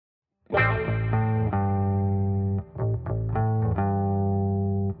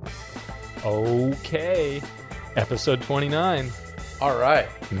Okay. Episode 29. All right.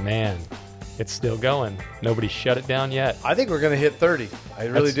 Man, it's still going. Nobody shut it down yet. I think we're going to hit 30. I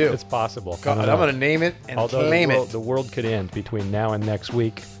really do. It's possible. I'm going to name it and claim the world could end between now and next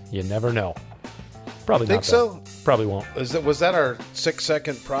week. You never know. Probably Think not. so? Probably won't. Was that our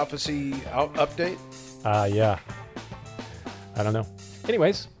 6-second prophecy update? Yeah. I don't know.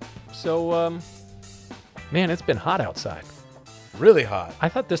 Anyways, so, man, it's been hot outside. Really hot. I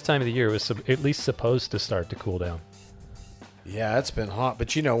thought this time of the year was at least supposed to start to cool down. Yeah, it's been hot.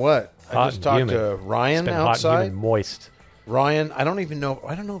 But you know what? Hot I just and talked humid. to Ryan It's been outside. hot and humid, moist. Ryan, I don't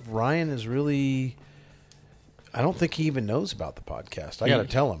know if Ryan is really... I don't think he even knows about the podcast. I got to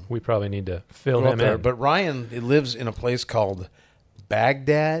tell him. We probably need to fill Go up him there. in. But Ryan lives in a place called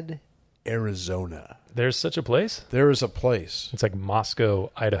Baghdad, Arizona. There's such a place? There is a place. It's like Moscow,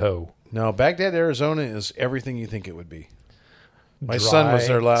 Idaho. No, Baghdad, Arizona is everything you think it would be. My Dry, son was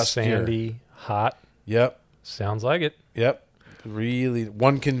there last year. sandy, hot. Yep. Sounds like it. Yep. Really.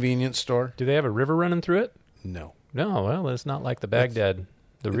 One convenience store? Do they have a river running through it? No. No, well, it's not like the Baghdad,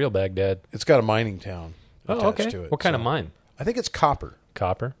 the real Baghdad. It's got a mining town attached okay. to it. What kind of so- mine? I think it's copper.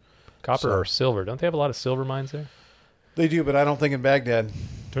 Copper? Copper So- or silver? Don't they have a lot of silver mines there? They do, but I don't think in Baghdad.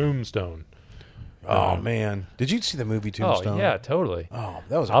 Tombstone. Oh, man. Did you see the movie Tombstone? Oh, yeah, totally. Oh,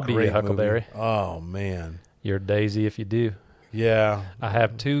 that was a I'll be great your Huckleberry. movie. Oh, man. You're Daisy if you do. Yeah. I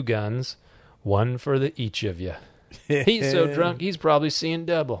have 2 guns, one for each of you. He's so drunk, he's probably seeing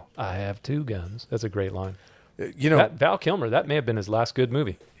double. I have 2 guns. That's a great line. You know, That Val Kilmer, that may have been his last good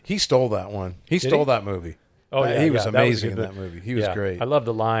movie. he stole that one. He Did stole he? that movie. Oh, yeah. He was that a amazing in good that movie. He was Yeah. great. I love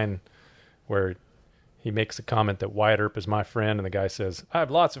the line where he makes a comment that Wyatt Earp is my friend, and the guy says, I have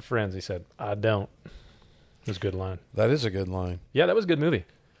lots of friends. He said, I don't. It was a good line. That is a good line. Yeah, that was a good movie.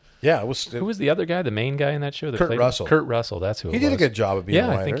 Yeah, it was. Who was the other guy, the main guy in that show? That Kurt played Russell. Kurt Russell, that's who it He was. did a good job of being Yeah, a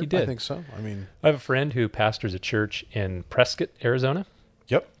I writer. think he did. I think so. I mean, I have a friend who pastors a church in Prescott, Arizona.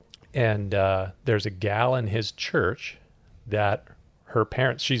 yep. And there's a gal in his church that her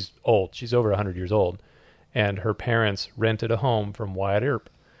parents, she's old, she's over 100 years old, and her parents rented a home from Wyatt Earp.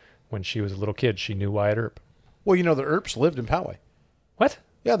 When she was a little kid, she knew Wyatt Earp. Well, you know, the Earps lived in Poway. What?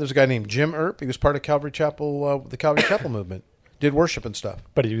 Yeah, there's a guy named Jim Earp. He was part of Calvary Chapel, the Calvary Chapel movement. Did worship and stuff.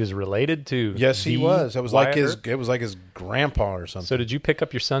 But he was related to Yes, he the was. It was Wyatt like his. Earp? It was like his grandpa or something. So did you pick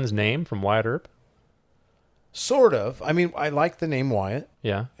up your son's name from Wyatt Earp? Sort of. I mean, I like the name Wyatt,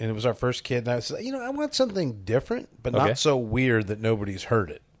 Yeah. and it was our first kid. And I said, I want something different, but Okay. not so weird that nobody's heard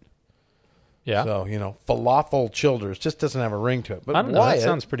it. Yeah. So Falafel Childers just doesn't have a ring to it. But I don't know. Wyatt, That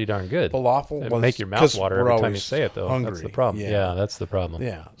sounds pretty darn good. falafel It'll was make your mouth 'cause water we're every time you always say it, though. hungry. That's the problem. Yeah, that's the problem.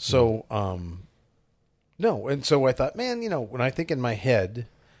 Yeah. So, no, and so I thought, man, when I think in my head,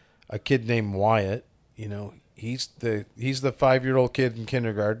 a kid named Wyatt, he's the 5-year-old kid in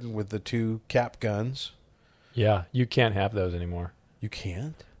kindergarten with the 2 cap guns. Yeah, you can't have those anymore. You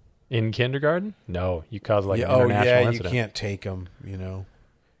can't. In kindergarten? No, you cause like an Oh international yeah, incident. you can't take them.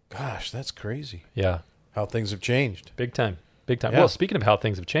 Gosh, that's crazy. Yeah, How things have changed. big time. Big time. Yeah. Well, speaking of how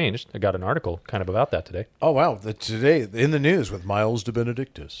things have changed, I got an article kind of about that today. Oh wow, today in the news with Miles de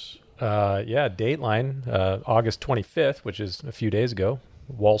Benedictus. Yeah, Dateline, August 25th, which is a few days ago.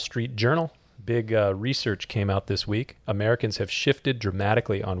 Wall Street Journal. Big research came out this week. Americans have shifted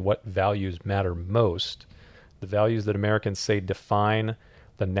dramatically on what values matter most. The values that Americans say define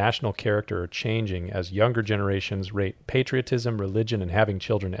the national character are changing as younger generations rate patriotism, religion, and having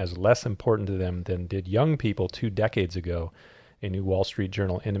children as less important to them than did young people 2 decades ago, a new Wall Street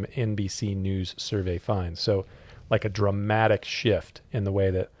Journal NBC News survey finds. So like a dramatic shift in the way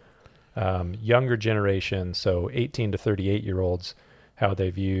that younger generation, so 18 to 38-year-olds, how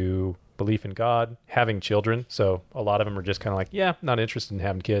they view belief in God, having children. So a lot of them are just kind of like, yeah, not interested in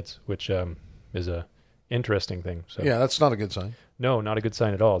having kids, which is a interesting thing. So Yeah, that's not a good sign. no, not a good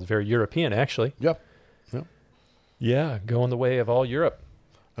sign at all. It's very European, actually. Yep. Yeah, going the way of all Europe.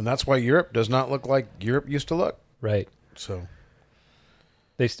 And that's why Europe does not look like Europe used to look. Right. So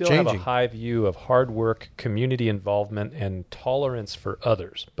They still have Changing. a high view of hard work, community involvement, and tolerance for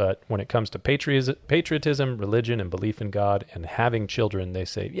others. But when it comes to patriotism, religion, and belief in God, and having children, they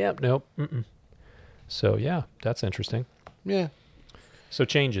say, yeah, nope. Mm-mm. So, yeah, that's interesting. yeah. So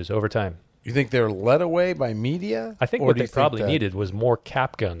changes over time. You think they're led away by media? I think Or what do they you think probably that- needed was more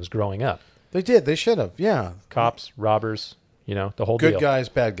cap guns growing up. They did. They should have. Yeah. Cops, robbers, the whole Good deal. guys,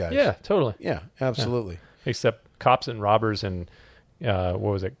 bad guys. Yeah, totally. Yeah, absolutely. Except cops and robbers and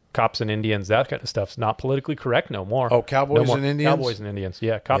cops and Indians, that kind of stuff's not politically correct no more. Oh, cowboys No more. and Indians? Cowboys and Indians.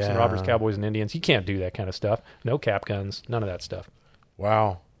 Yeah, cops and Yeah. robbers, cowboys and Indians. You can't do that kind of stuff. No cap guns, none of that stuff.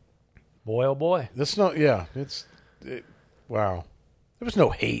 Wow. Boy, oh boy. That's not, yeah. Wow. There was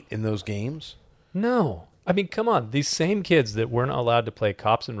no hate in those games. No. I mean, come on. These same kids that weren't allowed to play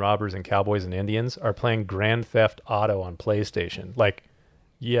cops and robbers and cowboys and Indians are playing Grand Theft Auto on PlayStation. Like,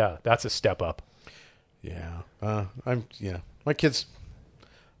 yeah, that's a step up. Yeah. My kids,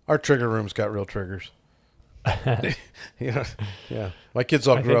 our trigger room's got real triggers. Yeah. My kids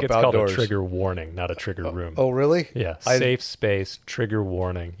all grew up it's outdoors. called a trigger warning, not a trigger room. Oh, really? Yeah. Safe space, trigger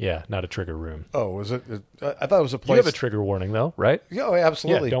warning. Yeah, not a trigger room. Oh, was it? I thought it was a place. You have a trigger warning, though, right? Oh,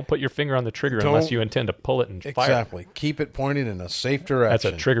 absolutely. Yeah, don't put your finger on the trigger unless you intend to pull it and fire. Exactly. Keep it pointed in a safe direction. That's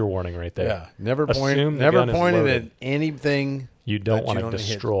a trigger warning right there. Yeah. Never Assume the never gun is point it loaded. at anything You don't that want you to hit.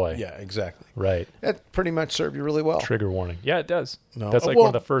 destroy. Yeah, exactly. Right. That pretty much served you really well. Trigger warning. Yeah, it does. No. That's like Well,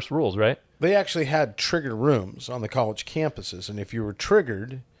 one of the first rules, right? They actually had trigger rooms on the college campuses, and if you were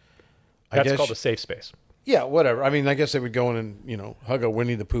triggered, That's called a safe space. Yeah, whatever. I mean, I guess they would go in and, hug a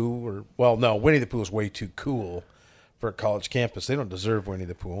Winnie the Pooh or, well, no, Winnie the Pooh is way too cool for a college campus. They don't deserve Winnie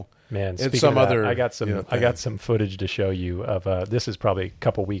the Pooh. Man, It's speaking some of that, other, I got some footage to show you of this is probably a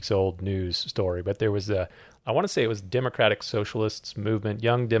couple weeks old news story, but there was I want to say it was Democratic Socialists movement,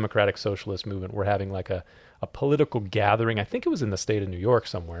 young Democratic Socialist movement. We're having like a political gathering. I think it was in the state of New York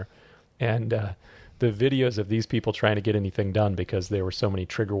somewhere. And the videos of these people trying to get anything done because there were so many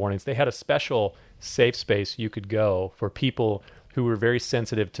trigger warnings. They had a special safe space you could go for people who were very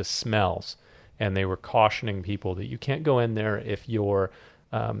sensitive to smells. And they were cautioning people that you can't go in there if your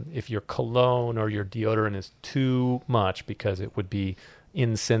cologne or your deodorant is too much because it would be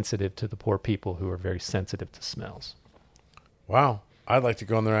insensitive to the poor people who are very sensitive to smells. Wow. I'd like to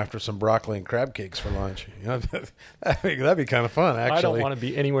go in there after some broccoli and crab cakes for lunch. That'd be kind of fun, actually. I don't want to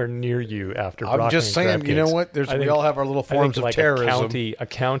be anywhere near you after broccoli I'm just and saying, crab you know cakes. what? We all have our little forms of like terrorism. A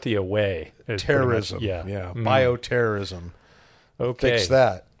county away. is pretty much- Terrorism. yeah. Bioterrorism. Okay. Fix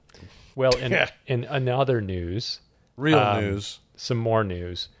that. Well, in another news, Real news. some more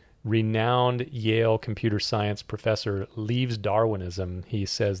news. Renowned Yale computer science professor leaves Darwinism. He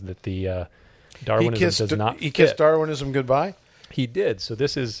says that the Darwinism does not fit. He kissed Darwinism goodbye? He did. So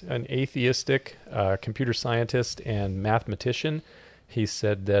this is an atheistic computer scientist and mathematician. He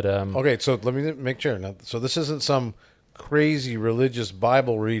said that... Okay, so let me make sure. Now, so this isn't some crazy religious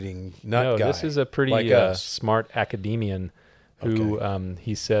Bible reading nut guy. No, this is a pretty like us. smart academician who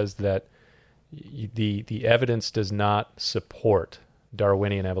he says that the evidence does not support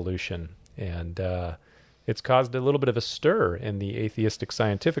Darwinian evolution. And it's caused a little bit of a stir in the atheistic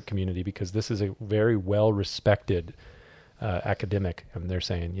scientific community because this is a very well-respected academic. And they're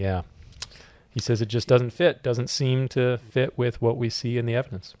saying, yeah. He says it just doesn't seem to fit with what we see in the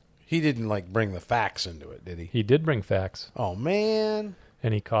evidence. He didn't bring the facts into it, did he? He did bring facts. Oh, man.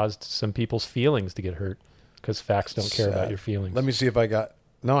 And he caused some people's feelings to get hurt because facts don't care about your feelings. Let me see if I got...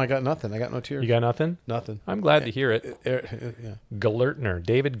 No, I got nothing. I got no tears. You got nothing? Nothing. I'm glad to hear it. Yeah. Galertner,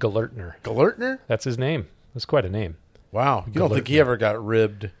 David Galertner. Galertner? That's his name. That's quite a name. Wow. You don't think he ever got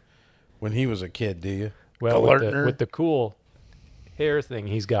ribbed when he was a kid, do you? Well, Galertner? with the cool hair thing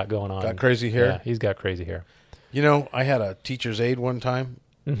he's got going on. Got crazy hair? Yeah, he's got crazy hair. I had a teacher's aide one time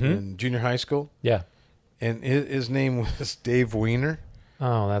in junior high school, Yeah. and his name was Dave Wiener.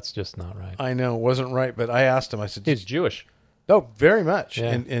 Oh, that's just not right. I know, it wasn't right, but I asked him, I said... He's Jewish. No, very much.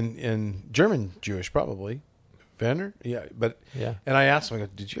 Yeah. In German Jewish, probably. Werner? Yeah. Yeah. And I asked him, I go,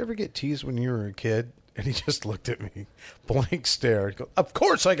 did you ever get teased when you were a kid? And he just looked at me, blank stare. He goes, of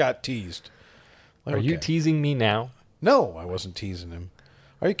course I got teased. Are you teasing me now? No, I wasn't teasing him.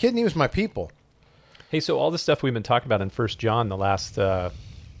 Are you kidding? He was my people. Hey, so all the stuff we've been talking about in 1 John the last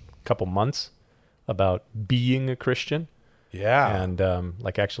couple months about being a Christian Yeah. and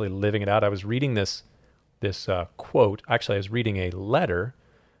actually living it out. I was reading this quote. Actually, I was reading a letter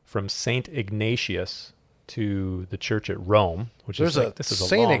from Saint Ignatius to the church at Rome, which There's this is a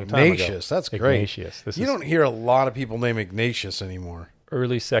Saint long time ago. Ignatius. That's great. Ignatius. You don't hear a lot of people named Ignatius anymore.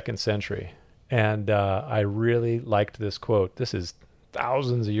 Early 2nd century. And I really liked this quote. This is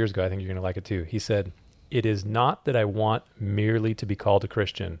thousands of years ago. I think you're going to like it too. He said, "It is not that I want merely to be called a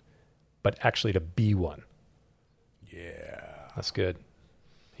Christian, but actually to be one." Yeah. That's good.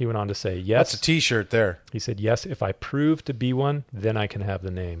 He went on to say, yes. That's a T-shirt there. He said, yes, if I prove to be one, then I can have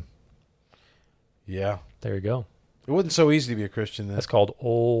the name. Yeah. There you go. It wasn't so easy to be a Christian then. That's called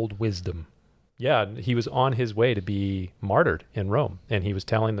old wisdom. Yeah, he was on his way to be martyred in Rome, and he was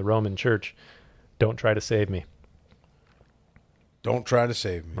telling the Roman church, don't try to save me. Don't try to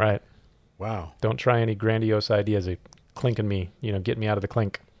save me. Right. Wow. Don't try any grandiose ideas of clinking me, get me out of the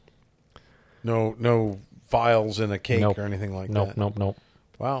clink. No vials in a cake Nope. or anything like Nope. that.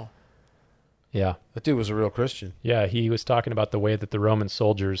 Wow. Yeah. That dude was a real Christian. Yeah, he was talking about the way that the Roman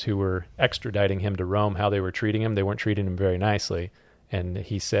soldiers who were extraditing him to Rome, how they were treating him. They weren't treating him very nicely. And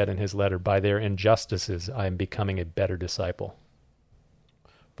he said in his letter, by their injustices, I am becoming a better disciple.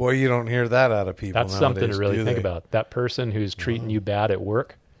 Boy, you don't hear that out of people That's nowadays, something to really do think they? about. That person who's treating you bad at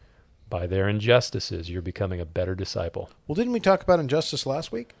work, by their injustices, you're becoming a better disciple. Well, didn't we talk about injustice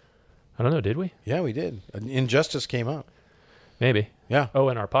last week? I don't know, did we? Yeah, we did. Injustice came up. Maybe. Yeah. Oh,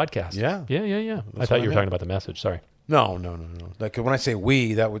 in our podcast. Yeah. Yeah. I That's thought what you I were meant. talking about the message. Sorry. No. Like when I say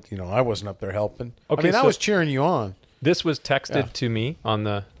we, that would, I wasn't up there helping. Okay, I so- was cheering you on. This was texted Yeah. to me on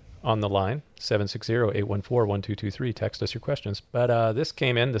the line, 760-814-1223. Text us your questions. But this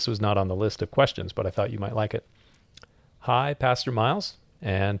came in. This was not on the list of questions, but I thought you might like it. Hi, Pastor Miles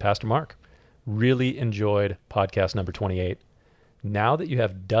and Pastor Mark. Really enjoyed podcast number 28. Now that you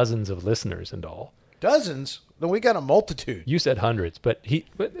have dozens of listeners and all, Dozens? No, we got a multitude. you said hundreds, but this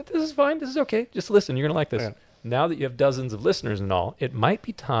is fine. This is okay. Just listen. You're going to like this. Yeah. Now that you have dozens of listeners and all, it might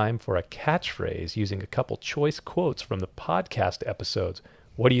be time for a catchphrase using a couple choice quotes from the podcast episodes.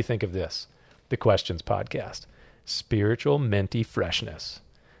 What do you think of this? The Questions Podcast. Spiritual minty freshness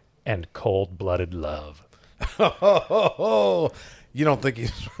and cold-blooded love. You don't think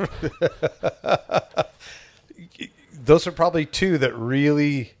he's... Those are probably two that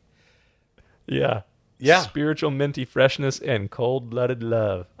really... Yeah. Yeah. Spiritual minty freshness and cold-blooded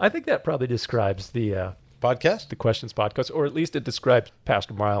love. I think that probably describes the Podcast? Questions Podcast, or at least it describes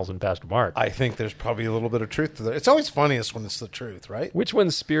Pastor Miles and Pastor Mark. I think there's probably a little bit of truth to that. It's always funniest when it's the truth, right? Which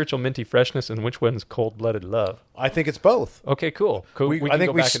one's spiritual minty freshness and which one's cold-blooded love? I think it's both. Okay, cool. We can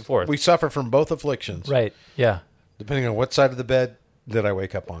go back and forth. We suffer from both afflictions. Right. Yeah. Depending on what side of the bed that I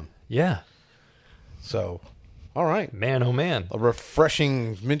wake up on. Yeah. So, all right. Man, oh man. A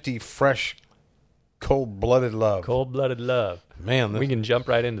refreshing, minty, fresh, cold-blooded love. Cold-blooded love. Man, We can jump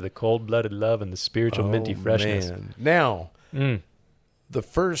right into the cold-blooded love and the spiritual minty freshness. Man. Now, the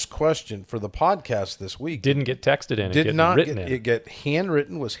first question for the podcast this week Didn't get texted in. did it not written get, in. it get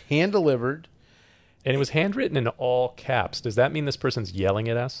handwritten, was hand-delivered. And it was handwritten in all caps. Does that mean this person's yelling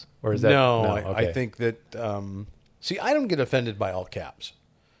at us? Or is that No, okay. I think that, see, I don't get offended by all caps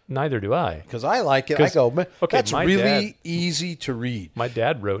Neither do I. because I like it. I 'Cause- go, man, okay, that's my really dad- easy to read. My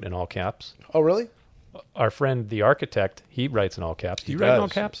dad wrote in all caps. Oh, really? Our friend, the architect, he writes in all caps. Do you write in all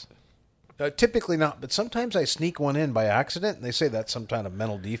does. caps? Typically not, but sometimes I sneak one in by accident, and they say that's some kind of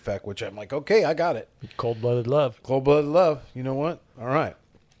mental defect, which I'm like, okay, I got it. Cold-blooded love. Cold-blooded love. You know what? All right.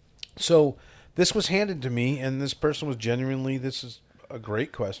 So this was handed to me, and this person was genuinely, this is a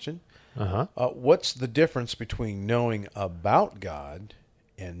great question. Uh-huh. What's the difference between knowing about God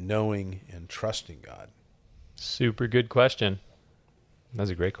and knowing and trusting God? Super good question. That's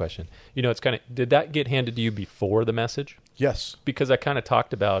a great question. It's kind of, did that get handed to you before the message? Yes. Because I kind of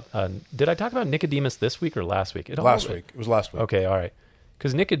talked about, did I talk about Nicodemus this week or last week? Last week. It was last week. Okay, all right.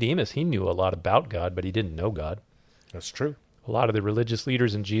 Because Nicodemus, he knew a lot about God, but he didn't know God. That's true. A lot of the religious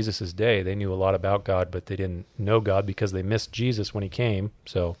leaders in Jesus' day, they knew a lot about God, but they didn't know God because they missed Jesus when he came.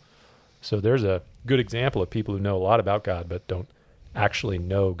 So there's a good example of people who know a lot about God, but don't actually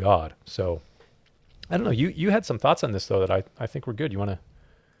know God. So I don't know. You had some thoughts on this, though, that I think were good. You want to?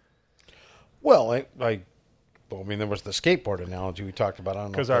 Well, I mean, there was the skateboard analogy we talked about. I don't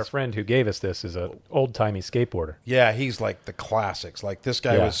know. Because if our that's- friend who gave us this is a old-timey skateboarder. Yeah, he's like the classics. Like this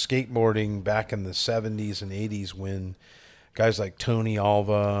guy Yeah. was skateboarding back in the 70s and 80s when guys like Tony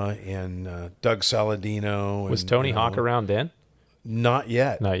Alva and Doug Saladino. Was and, Tony Hawk around then? Not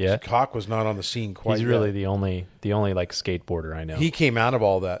yet. Not yet? Hawk was not on the scene quite He's yet. really the only like skateboarder I know. He came out of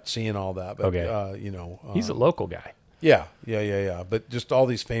all that, seeing all that. But, Okay. He's a local guy. Yeah. But just all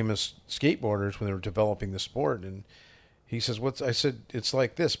these famous skateboarders when they were developing the sport, and he says, I said, it's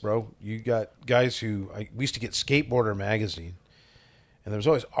like this, bro. You got guys we used to get Skateboarder magazine, and there was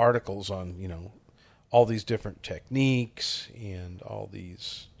always articles on, all these different techniques and all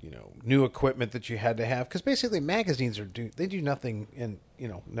these, new equipment that you had to have. Because basically magazines they do nothing, and,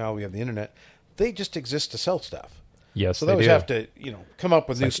 now we have the internet. They just exist to sell stuff. Yes, So they they always do. have to, come up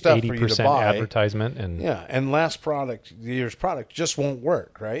with It's new like stuff for you to 80% buy. advertisement and Yeah, and the year's product just won't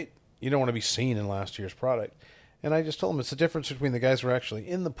work, right? You don't want to be seen in last year's product. And I just told him it's the difference between the guys who are actually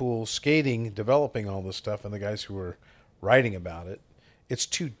in the pool, skating, developing all this stuff, and the guys who are writing about it. It's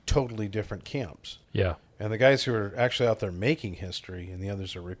two totally different camps. yeah. And the guys who are actually out there making history and the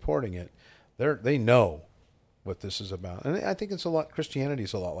others are reporting it, they know what this is about. And I think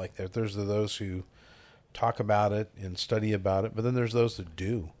Christianity's a lot like that. There's those who talk about it and study about it, but then there's those that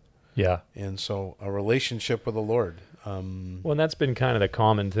do. Yeah. And so a relationship with the Lord. Well, and that's been kind of the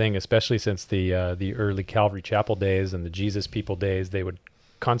common thing, especially since the early Calvary Chapel days and the Jesus People days. They would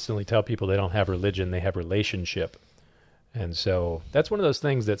constantly tell people they don't have religion, they have relationship. And so that's one of those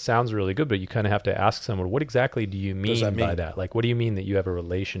things that sounds really good, but you kind of have to ask someone, what exactly do you mean that by mean? that? Like, what do you mean that you have a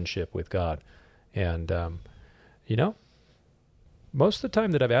relationship with God? And, you know, most of the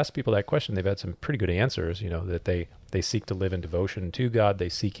time that I've asked people that question, they've had some pretty good answers, you know, that they seek to live in devotion to God. They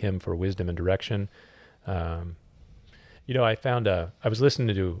seek him for wisdom and direction. You know, I was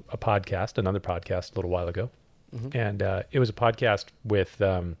listening to another podcast a little while ago, and it was a podcast with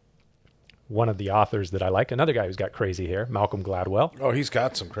one of the authors that I like, another guy who's got crazy hair, Malcolm Gladwell. Oh, he's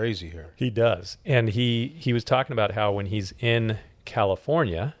got some crazy hair. He does. And he was talking about how when he's in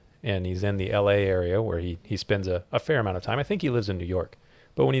California and he's in the LA area where he spends a fair amount of time, I think he lives in New York,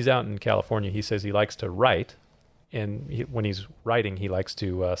 but when he's out in California, he says he likes to write. And when he's writing, he likes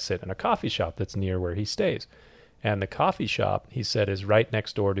to sit in a coffee shop that's near where he stays. And the coffee shop, he said, is right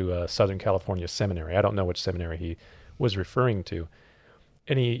next door to a Southern California seminary. I don't know which seminary he was referring to.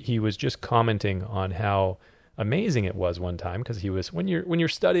 And he was just commenting on how amazing it was one time, because he was, when you're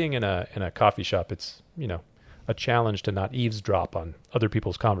studying in a coffee shop, it's, you know, a challenge to not eavesdrop on other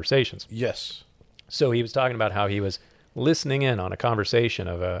people's conversations. Yes. So he was talking about how he was listening in on a conversation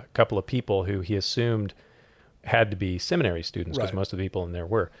of a couple of people who he assumed had to be seminary students, because Right. most of the people in there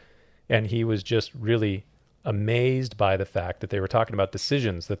were. And he was just really amazed by the fact that they were talking about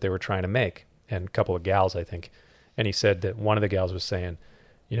decisions that they were trying to make. And a couple of gals, I think. And he said that one of the gals was saying,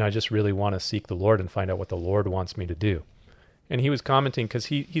 you know, I just really want to seek the Lord and find out what the Lord wants me to do. And he was commenting, because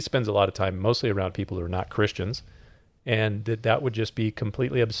he spends a lot of time mostly around people who are not Christians, and that would just be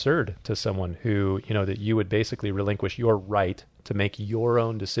completely absurd to someone who, you know, that you would basically relinquish your right to make your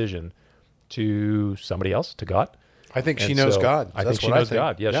own decision to somebody else, to God. I think she And knows so God. I That's think she what knows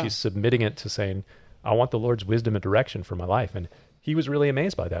God. Yeah, Yeah. she's submitting it to saying, I want the Lord's wisdom and direction for my life. And he was really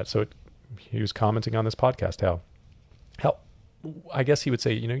amazed by that. So he was commenting on this podcast how I guess he would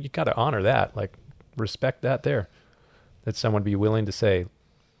say, you know, you got to honor that, like respect that there, that someone be willing to say,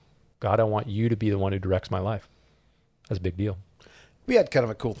 God, I want you to be the one who directs my life. That's a big deal. We had kind of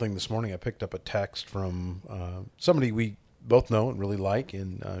a cool thing this morning. I picked up a text from somebody we both know and really like,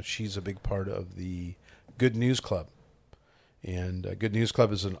 and she's a big part of the Good News Club. And Good News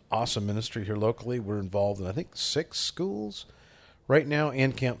Club is an awesome ministry here locally. We're involved in, I think, 6 schools right now,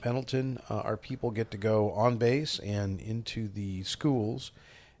 and Camp Pendleton. Our people get to go on base and into the schools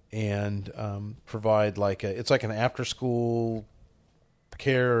and provide it's like an after-school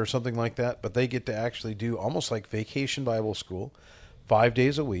care or something like that, but they get to actually do almost like Vacation Bible School, 5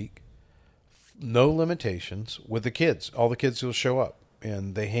 days a week, no limitations, with the kids. All the kids will show up,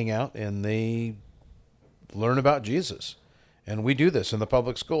 and they hang out, and they learn about Jesus. And we do this in the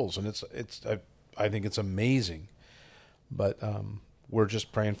public schools, and I think it's amazing. But we're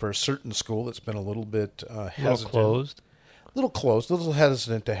just praying for a certain school that's been a little bit hesitant. A little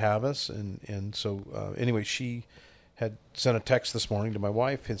hesitant to have us. And so anyway, she had sent a text this morning to my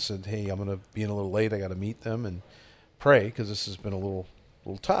wife and said, hey, I'm going to be in a little late. I got to meet them and pray, because this has been a little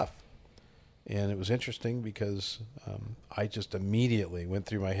tough. And it was interesting because I just immediately went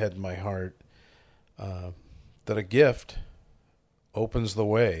through my head and my heart that a gift opens the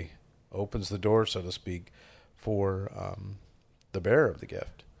way, opens the door, so to speak, for the bearer of the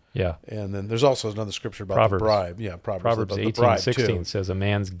gift. Yeah. And then there's also another scripture about Proverbs. the bribe. Yeah, Proverbs about the 18:16 says, a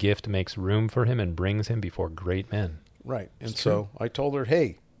man's gift makes room for him and brings him before great men. Right. And It's so I told her,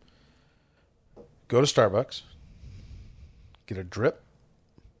 hey, go to Starbucks, get a drip,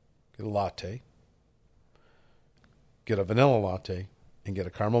 get a latte, get a vanilla latte, and get a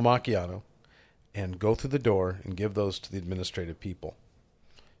caramel macchiato, and go through the door and give those to the administrative people.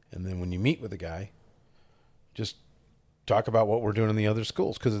 And then when you meet with the guy, just talk about what we're doing in the other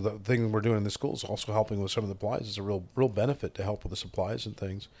schools, because the thing we're doing in the schools, also helping with some of the supplies, is a real benefit to help with the supplies and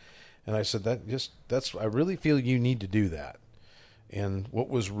things. And I said I really feel you need to do that. And what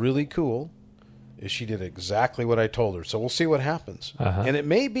was really cool is she did exactly what I told her. So we'll see what happens. Uh-huh. And it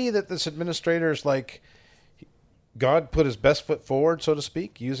may be that this administrator is like, God put his best foot forward, so to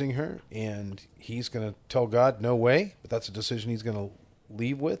speak, using her, and he's going to tell God no way, but that's a decision he's going to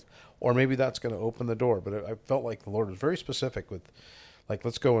leave with, or maybe that's going to open the door. But I felt like the Lord was very specific with, like,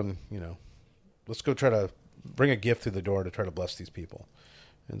 let's go and, let's go try to bring a gift through the door to try to bless these people.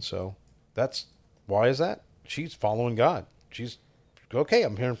 And so why is that? She's following God. She's, okay,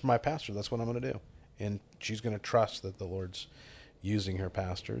 I'm hearing from my pastor. That's what I'm going to do. And she's going to trust that the Lord's using her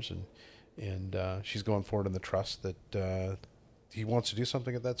pastors, and she's going forward in the trust that he wants to do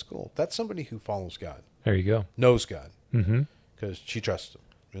something at that school. That's somebody who follows God. There you go. Knows God. Mm-hmm. Because she trusts him.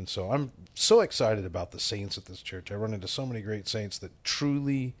 And so I'm so excited about the saints at this church. I run into so many great saints that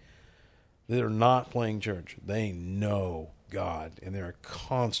truly, they're not playing church. They know God, and they're a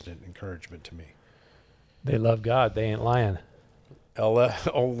constant encouragement to me. They love God. They ain't lying.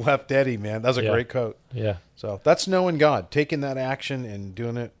 Old Left Eddie, man. That's a Yeah. great quote. Yeah. So that's knowing God, taking that action and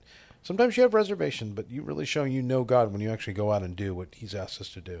doing it. Sometimes you have reservation, but you really show you know God when you actually go out and do what He's asked us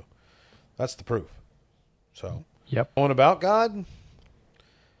to do. That's the proof. So, Yep. knowing about God,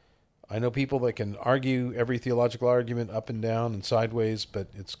 I know people that can argue every theological argument up and down and sideways, but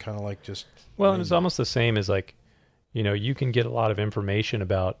it's kind of like just... Well, and it's almost the same as like, you can get a lot of information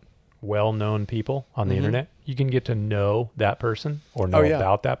about well-known people on the internet. You can get to know that person or know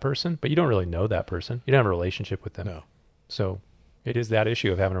about that person, but you don't really know that person. You don't have a relationship with them. No. So it is that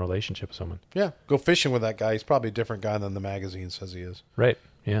issue of having a relationship with someone. Yeah. Go fishing with that guy. He's probably a different guy than the magazine says he is. Right.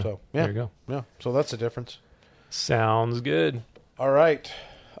 Yeah. So, yeah. There you go. Yeah. So that's the difference. Sounds good. All right.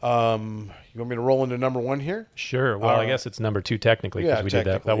 You want me to roll into number one here? Sure. Well, I guess it's number 2 technically because we did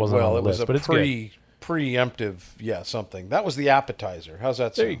that. That wasn't on the list, but it's good. Preemptive, something. That was the appetizer. How's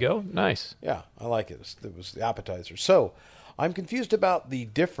that sound? There you go. Nice. Yeah, I like it. It was the appetizer. So, I'm confused about the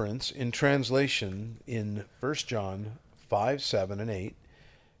difference in translation in 1 John 5, 7, and 8.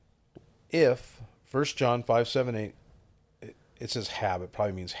 If 1 John 5, 7, 8, it says have, it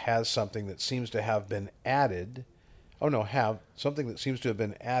probably means has something that seems to have been added. Oh, no, have something that seems to have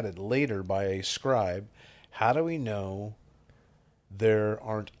been added later by a scribe. How do we know there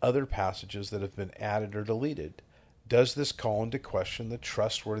aren't other passages that have been added or deleted? Does this call into question the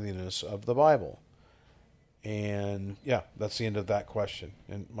trustworthiness of the Bible? And yeah, that's the end of that question.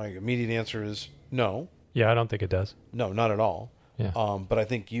 And my immediate answer is no. Yeah, I don't think it does. No, not at all. Yeah. But I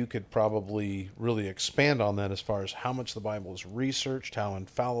think you could probably really expand on that as far as how much the Bible is researched, how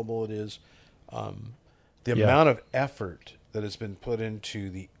infallible it is, the amount of effort that has been put into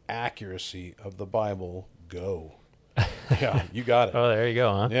the accuracy of the Bible. Go. Yeah, you got it. Oh, there you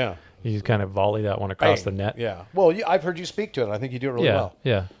go, huh? Yeah. You just kind of volley that one across the net. Yeah. Well, I've heard you speak to it. I think you do it really well.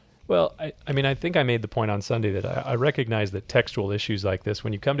 Yeah. Well, I think I made the point on Sunday that I recognize that textual issues like this,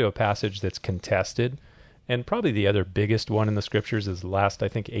 when you come to a passage that's contested, and probably the other biggest one in the scriptures is the last, I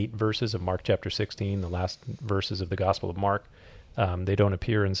think, 8 verses of Mark chapter 16, the last verses of the Gospel of Mark. They don't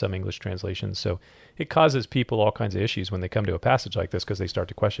appear in some English translations. So it causes people all kinds of issues when they come to a passage like this because they start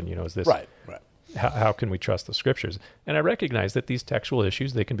to question, is this... Right. How can we trust the scriptures? And I recognize that these textual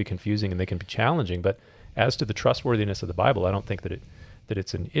issues, they can be confusing and they can be challenging, but as to the trustworthiness of the Bible, I don't think that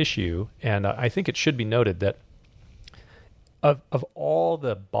it's an issue. And I think it should be noted that of all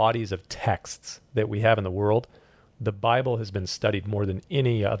the bodies of texts that we have in the world, the Bible has been studied more than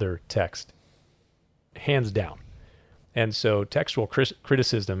any other text, hands down. And so textual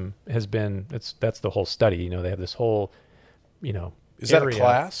criticism has been, that's the whole study. They have this whole, Is that a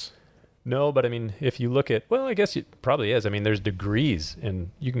class? No, but I mean, if you look at, well, I guess it probably is. I mean, there's degrees, and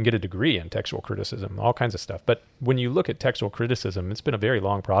you can get a degree in textual criticism, all kinds of stuff. But when you look at textual criticism, it's been a very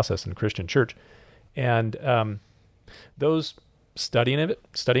long process in the Christian church. And those studying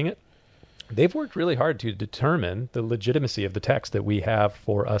it, they've worked really hard to determine the legitimacy of the text that we have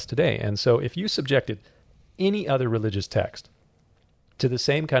for us today. And so if you subjected any other religious text to the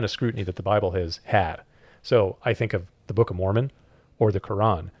same kind of scrutiny that the Bible has had, so I think of the Book of Mormon or the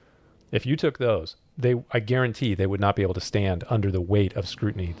Quran, if you took those, I guarantee they would not be able to stand under the weight of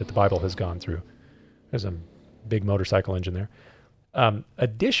scrutiny that the Bible has gone through. There's a big motorcycle engine there.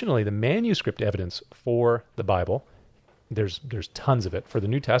 Additionally, the manuscript evidence for the Bible, there's tons of it. For the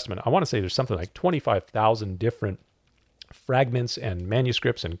New Testament, I want to say there's something like 25,000 different fragments and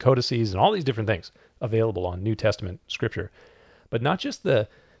manuscripts and codices and all these different things available on New Testament scripture. But not just the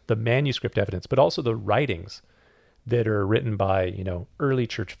manuscript evidence, but also the writings that are written by, early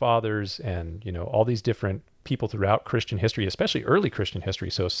church fathers and, all these different people throughout Christian history, especially early Christian history.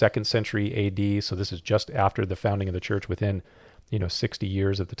 So 2nd century AD. So this is just after the founding of the church, within, 60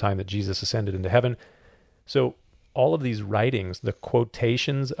 years of the time that Jesus ascended into heaven. So all of these writings, the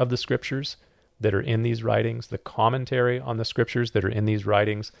quotations of the scriptures that are in these writings, the commentary on the scriptures that are in these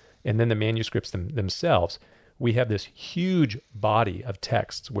writings, and then the manuscripts themselves, we have this huge body of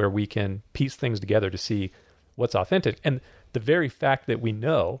texts where we can piece things together to see what's authentic. And the very fact that we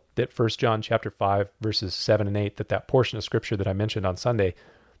know that 1 John chapter 5, verses 7 and 8, that portion of scripture that I mentioned on Sunday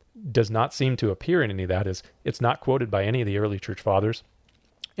does not seem to appear in any of that, is it's not quoted by any of the early church fathers,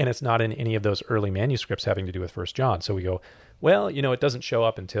 and it's not in any of those early manuscripts having to do with 1 John. So we go, well, it doesn't show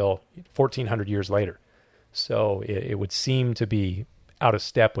up until 1,400 years later. So it would seem to be out of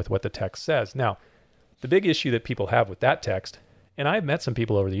step with what the text says. Now, the big issue that people have with that text, and I've met some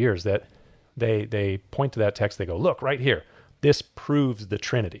people over the years that they point to that text, they go, look, right here, this proves the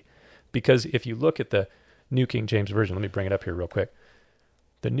Trinity. Because if you look at the New King James Version, let me bring it up here real quick.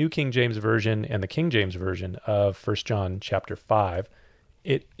 The New King James Version and the King James Version of 1 John chapter 5,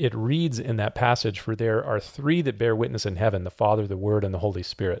 it reads in that passage, for there are three that bear witness in heaven, the Father, the Word, and the Holy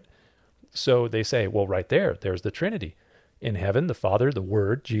Spirit. So they say, well, right there's the Trinity. In heaven, the Father, the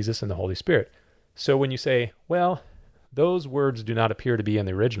Word, Jesus, and the Holy Spirit. So when you say, well, those words do not appear to be in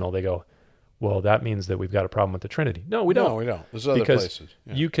the original, they go, well, that means that we've got a problem with the Trinity. No, we don't. No, we don't. There's other because places.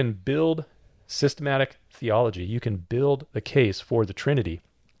 Yeah. you can build systematic theology. You can build the case for the Trinity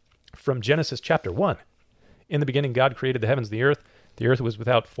from Genesis chapter 1. In the beginning, God created the heavens and the earth. The earth was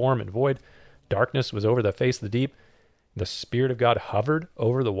without form and void. Darkness was over the face of the deep. The Spirit of God hovered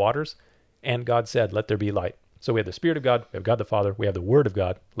over the waters. And God said, let there be light. So we have the Spirit of God, we have God the Father, we have the Word of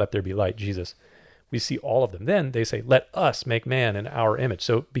God, let there be light, Jesus. We see all of them. Then they say, let us make man in our image.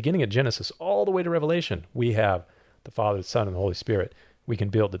 So beginning at Genesis all the way to Revelation, we have the Father, the Son, and the Holy Spirit. We can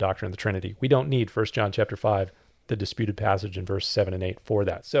build the doctrine of the Trinity. We don't need 1 John chapter 5, the disputed passage in verse 7 and 8 for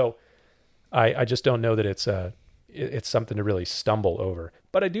that. So I just don't know that it's something to really stumble over.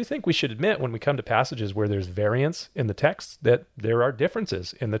 But I do think we should admit when we come to passages where there's variance in the text that there are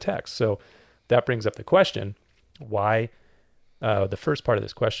differences in the text. So that brings up the question, why, the first part of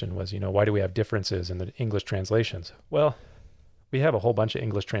this question was, why do we have differences in the English translations? Well, we have a whole bunch of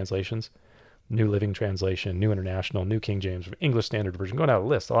English translations, New Living Translation, New International, New King James, English Standard Version, going down the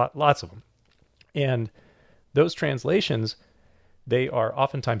list, lots of them. And those translations, they are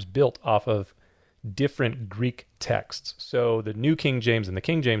oftentimes built off of different Greek texts. So the New King James and the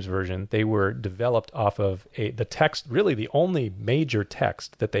King James Version, they were developed off of the text, really the only major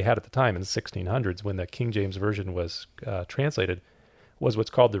text that they had at the time in the 1600s when the King James Version was translated, was what's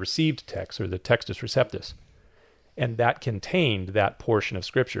called the received text, or the Textus Receptus. And that contained that portion of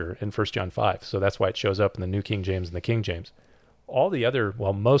Scripture in 1 John 5. So that's why it shows up in the New King James and the King James.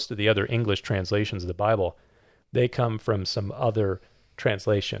 Most of the other English translations of the Bible, they come from some other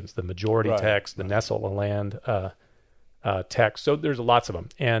translations, the majority text, the Nestle-Aland text. So there's lots of them.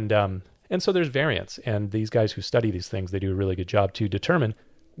 And so there's variance. And these guys who study these things, they do a really good job to determine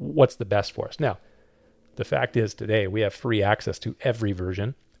what's the best for us. Now, the fact is today we have free access to every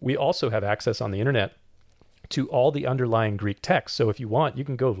version. We also have access on the internet to all the underlying Greek texts. So if you want, you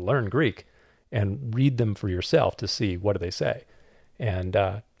can go learn Greek and read them for yourself to see what do they say. And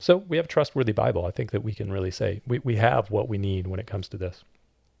so we have a trustworthy Bible. I think that we can really say we have what we need when it comes to this.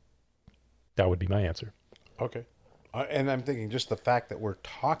 That would be my answer. Okay. And I'm thinking just the fact that we're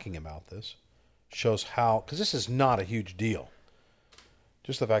talking about this shows how, because this is not a huge deal.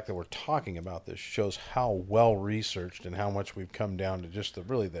 Just the fact that we're talking about this shows how well researched and how much we've come down to just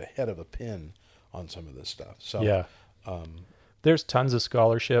the head of a pin on some of this stuff. So yeah, there's tons of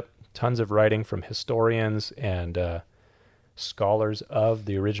scholarship, tons of writing from historians and scholars of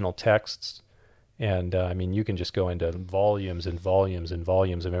the original texts. And you can just go into volumes and volumes and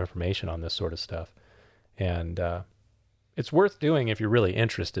volumes of information on this sort of stuff. And it's worth doing if you're really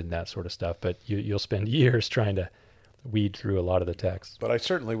interested in that sort of stuff, but you'll spend years trying to weed through a lot of the text. But I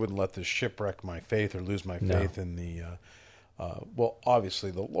certainly wouldn't let this shipwreck my faith or lose my faith in the,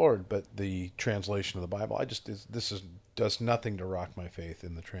 obviously the Lord, but the translation of the Bible. Does nothing to rock my faith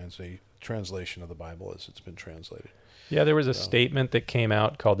in the translation of the Bible as it's been translated. Yeah, there was a statement that came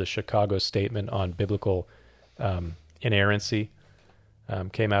out called the Chicago Statement on Biblical Inerrancy.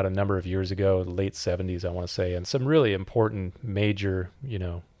 Came out a number of years ago, the late 70s, I want to say, and some really important, major,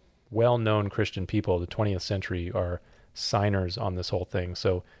 well-known Christian people of the 20th century are signers on this whole thing.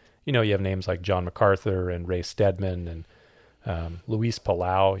 So, you have names like John MacArthur and Ray Stedman and Luis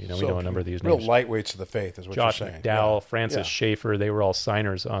Palau. We know a number of these real names. Lightweights of the faith is what Josh you're saying. McDowell, Francis Schaeffer, they were all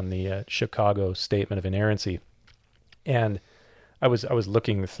signers on the Chicago Statement of Inerrancy. And I was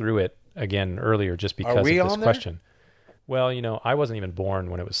looking through it again earlier just because of this question. Well, I wasn't even born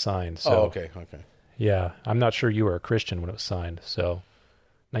when it was signed. So, okay. Yeah, I'm not sure you were a Christian when it was signed. So,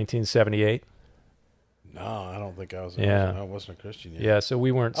 1978. No, I don't think I was. Yeah. I wasn't a Christian yet. Yeah, so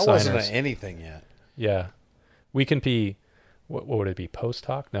we weren't I signers. wasn't anything yet. Yeah. We can be, what would it be, post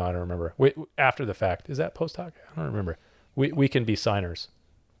hoc? No, I don't remember. Wait, after the fact. Is that post hoc? I don't remember. We can be signers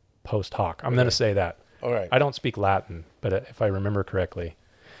post hoc. I'm going to say that. All right. I don't speak Latin, but if I remember correctly.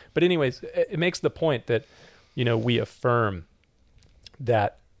 But anyways, it makes the point that, we affirm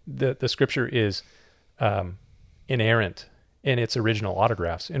that the Scripture is inerrant in its original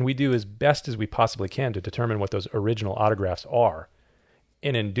autographs, and we do as best as we possibly can to determine what those original autographs are.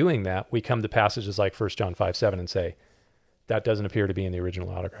 And in doing that, we come to passages like 1 John 5:7 and say, that doesn't appear to be in the original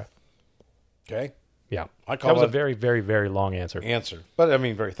autograph. Okay. Yeah. That was a very, very, very long answer. But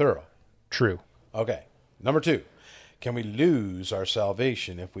very thorough. True. Okay. Number 2. Can we lose our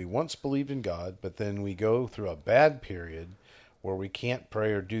salvation if we once believed in God, but then we go through a bad period where we can't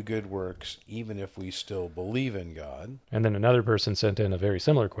pray or do good works even if we still believe in God. And then another person sent in a very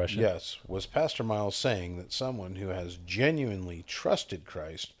similar question. Yes. Was Pastor Miles saying that someone who has genuinely trusted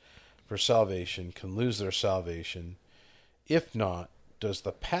Christ for salvation can lose their salvation? If not, does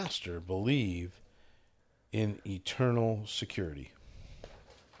the pastor believe in eternal security?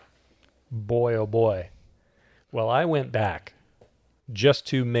 Boy, oh boy. Well, I went back just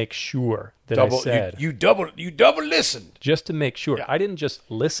to make sure that I said... You double listened. Just to make sure. Yeah. I didn't just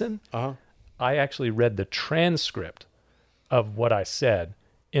listen. Uh-huh. I actually read the transcript of what I said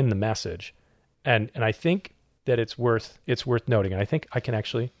in the message. And I think that it's worth noting. And I think I can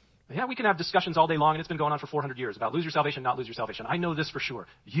actually... Yeah, we can have discussions all day long, and it's been going on for 400 years about lose your salvation, not lose your salvation. I know this for sure.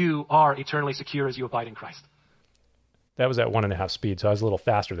 You are eternally secure as you abide in Christ. That was at 1.5 speed, so I was a little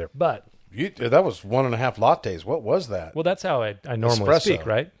faster there. But... that was 1.5 lattes. What was that? Well, that's how I normally Espresso. speak,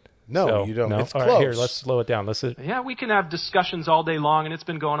 right? No, So, you don't. No? It's All close. right, here, let's slow it down. Yeah, we can have discussions all day long, and it's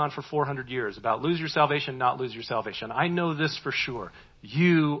been going on for 400 years about lose your salvation, not lose your salvation. I know this for sure.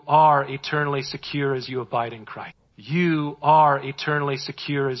 You are eternally secure as you abide in Christ. You are eternally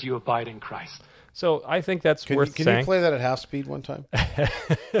secure as you abide in Christ. So I think that's worth Can saying. you play that at half speed one time?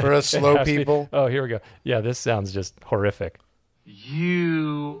 For us slow Half speed. people? Oh, here we go. Yeah, this sounds just horrific.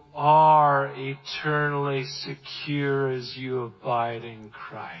 You are eternally secure as you abide in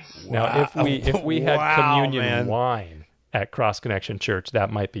Christ. Now, if we had Wow, communion man. wine at Cross Connection Church,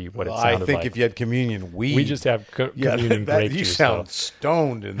 that might be what it I sounded think like. if you had communion weed. We just have communion grape you juice. sound though.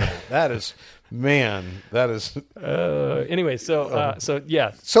 stoned in that. That is, man, that is... Anyway, so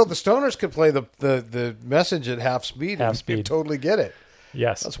yeah, So the stoners could play the message at half speed Half and speed. you'd totally get it.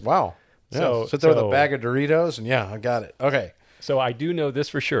 yes. That's wow. Yeah. So- Sit there with so- a bag of Doritos and I got it. Okay. So I do know this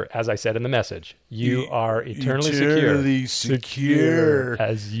for sure, as I said in the message. You are eternally Eternally secure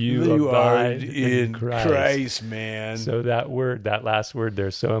as you abide in Christ. man. So that last word there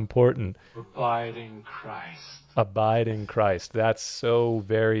is so important. Abide in Christ. Abide in Christ. That's so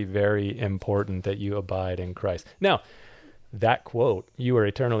very, very important that you abide in Christ. Now, that quote, you are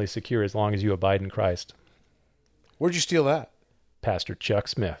eternally secure as long as you abide in Christ, Where'd you steal that? Pastor Chuck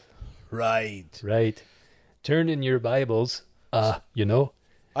Smith. Right. Right. Turn in your Bibles. You know.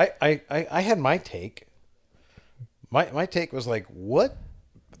 I had my take. My take was like, what?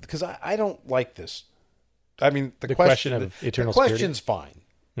 Because I don't like this. I mean, the question of eternal the question's fine.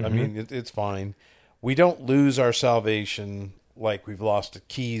 I mean, it's fine. We don't lose our salvation like we've lost a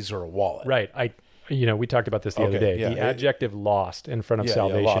keys or a wallet. Right. We talked about this the other day. yeah. The adjective lost in front of Yeah,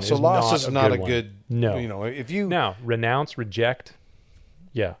 salvation loss. So is loss not is a not good a one. good. No. If you Now, renounce, reject.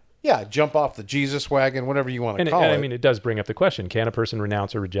 Yeah. yeah, jump off the Jesus wagon, whatever you want to And call it. I mean, it does bring up the question: can a person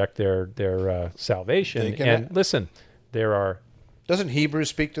renounce or reject their salvation? They can- And listen, there are Doesn't Hebrews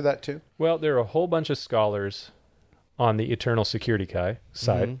speak to that too? there are a whole bunch of scholars on the eternal security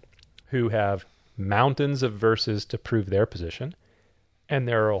side who have mountains of verses to prove their position, and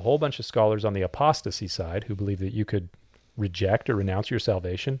there are a whole bunch of scholars on the apostasy side who believe that you could reject or renounce your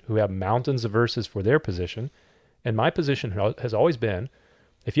salvation, who have mountains of verses for their position. And my position has always been,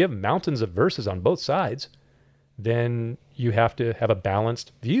 if you have mountains of verses on both sides, then you have to have a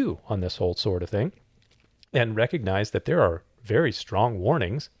balanced view on this whole sort of thing and recognize that there are very strong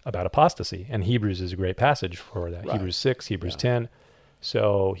warnings about apostasy. And Hebrews is a great passage for that. Right. Hebrews 6, Hebrews 10,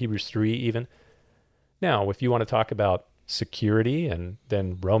 so Hebrews 3 even. Now, if you want to talk about security, and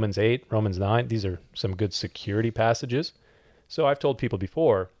then Romans 8, Romans 9, these are some good security passages. So I've told people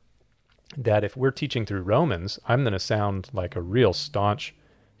before that if we're teaching through Romans, I'm going to sound like a real staunch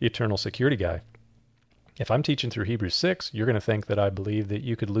eternal security guy. If I'm teaching through Hebrews 6, you're going to think that I believe that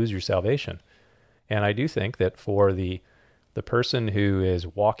you could lose your salvation. And I do think that for the person who is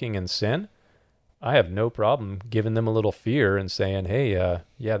walking in sin, I have no problem giving them a little fear and saying, hey,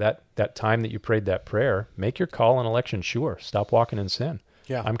 that time that you prayed that prayer, make your call and election sure. Stop walking in sin.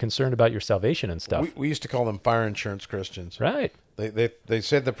 Yeah. I'm concerned about your salvation and stuff. We used to call them fire insurance Christians. Right. They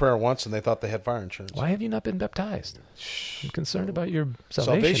said the prayer once and they thought they had fire insurance. Why have you not been baptized? I'm concerned about your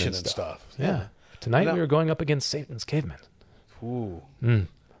salvation and stuff. Yeah. Tonight Now- we were going up against Satan's cavemen. Ooh.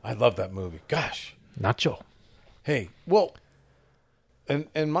 I love that movie. Gosh. Nacho. Hey, well,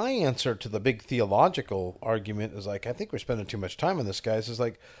 and my answer to the big theological argument is like, I think we're spending too much time on this, guys, is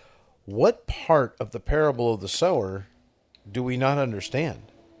like, what part of the parable of the sower do we not understand?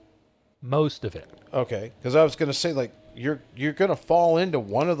 Most of it. Okay, because I was going to say, like, you're going to fall into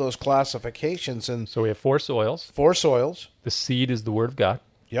one of those classifications, and So we have 4 soils. 4 soils. The seed is the word of God,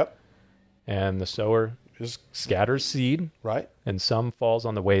 Yep. and the sower Is scatters seed, right, and some falls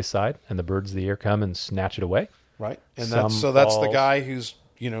on the wayside, and the birds of the air come and snatch it away. right, and Some that's the falls. guy who's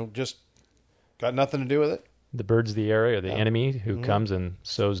just got nothing to do with it. the birds of the area, or the enemy who comes and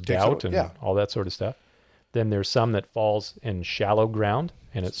sows doubt and all that sort of stuff. Then there's some that falls in shallow ground,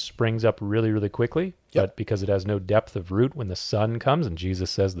 and it springs up really, really quickly. Yep. But because it has no depth of root, when the sun comes, and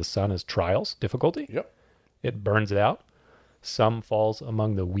Jesus says the sun is trials, difficulty, it burns it out. Some falls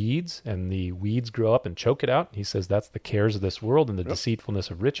among the weeds, and the weeds grow up and choke it out. He says that's the cares of this world and the deceitfulness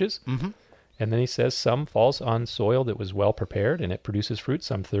of riches. Mm-hmm. And then he says some falls on soil that was well prepared, and it produces fruit,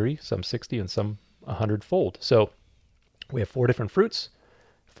 some 30, some 60, and some 100-fold. So we have 4 different fruits,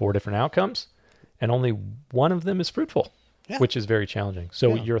 4 different outcomes, and only one of them is fruitful, which is very challenging.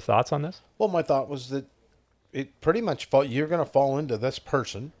 So your thoughts on this? Well, my thought was that it pretty much you're going to fall into this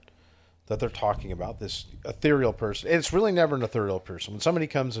person that they're talking about, this ethereal person. It's really never an ethereal person. When somebody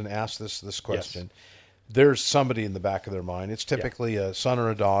comes and asks this question, there's somebody in the back of their mind. It's typically a son or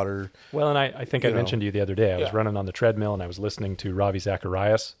a daughter. Well, and I think I mentioned to you the other day, I was running on the treadmill and I was listening to Ravi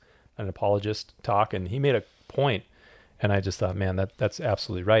Zacharias, an apologist, talk, and he made a point, and I just thought, man, that's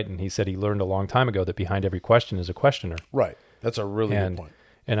absolutely right. And he said he learned a long time ago that behind every question is a questioner. Right. That's a really good point.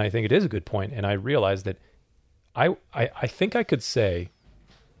 And I think it is a good point. And I realized that I think I could say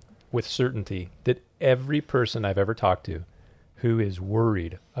with certainty that every person I've ever talked to who is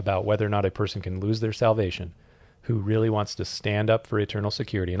worried about whether or not a person can lose their salvation, who really wants to stand up for eternal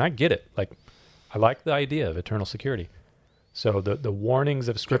security, and I get it. Like, I like the idea of eternal security. So the warnings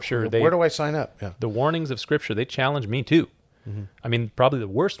of Scripture... Where do I sign up? Yeah. The warnings of Scripture, they challenge me too. Mm-hmm. I mean, probably the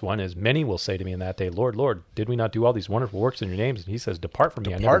worst one is many will say to me in that day, Lord, Lord, did we not do all these wonderful works in your names? And he says, depart from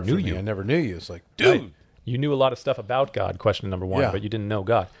me, I never knew you. I never knew you. It's like, dude. Right? You knew a lot of stuff about God, question number 1, but you didn't know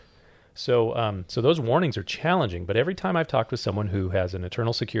God. So so those warnings are challenging, but every time I've talked with someone who has an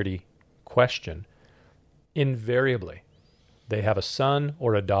eternal security question, invariably they have a son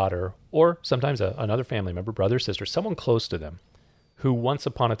or a daughter, or sometimes another family member, brother, sister, someone close to them, who once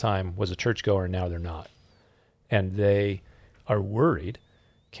upon a time was a churchgoer and now they're not. And they are worried,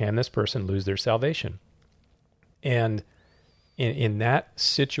 can this person lose their salvation? And in that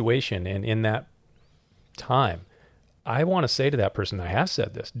situation and in that time, I want to say to that person, I have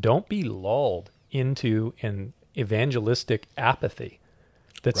said this, don't be lulled into an evangelistic apathy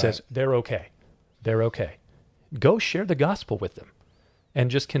that says, they're okay. They're okay. Go share the gospel with them and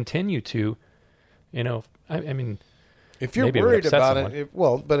just continue to, I mean, if you're worried about it,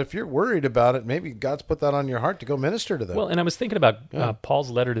 but if you're worried about it, maybe God's put that on your heart to go minister to them. Well, and I was thinking about Paul's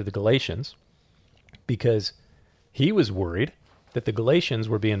letter to the Galatians, because he was worried that the Galatians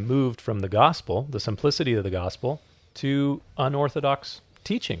were being moved from the gospel, the simplicity of the gospel, to unorthodox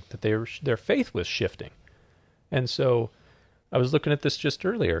teaching, that their faith was shifting. And so I was looking at this just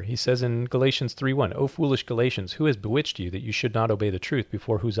earlier. He says in Galatians 3:1, O foolish Galatians, who has bewitched you that you should not obey the truth,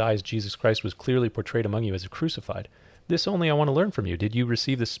 before whose eyes Jesus Christ was clearly portrayed among you as crucified? This only I want to learn from you. Did you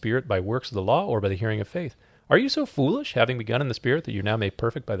receive the Spirit by works of the law or by the hearing of faith? Are you so foolish, having begun in the Spirit, that you're now made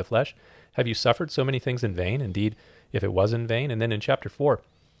perfect by the flesh? Have you suffered so many things in vain? Indeed, if it was in vain. And then in chapter 4,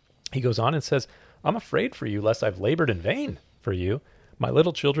 he goes on and says, I'm afraid for you, lest I've labored in vain for you. My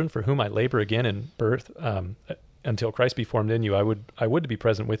little children, for whom I labor again in birth, until Christ be formed in you, I would be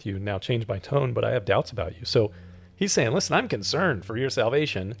present with you. Now change my tone, but I have doubts about you. So he's saying, listen, I'm concerned for your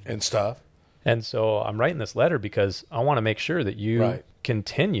salvation. And stuff. And so I'm writing this letter because I want to make sure that you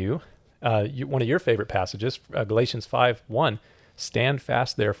continue. One of your favorite passages, Galatians 5:1, stand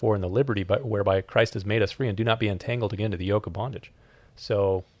fast, therefore, in the liberty whereby Christ has made us free, and do not be entangled again to the yoke of bondage.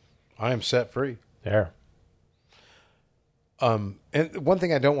 So I am set free. There. And one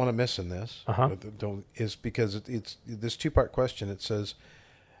thing I don't want to miss in this is because it's this 2-part question. It says,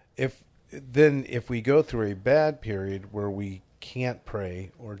 if we go through a bad period where we can't pray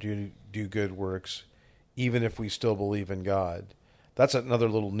or do good works, even if we still believe in God, that's another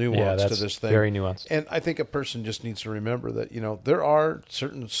little nuance to this thing. Very nuanced. And I think a person just needs to remember that there are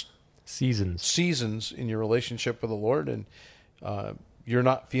certain seasons in your relationship with the Lord, and you're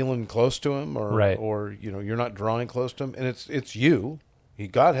not feeling close to Him, or you're not drawing close to Him, and it's you.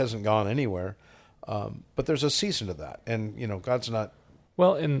 God hasn't gone anywhere, but there's a season to that, and God's not.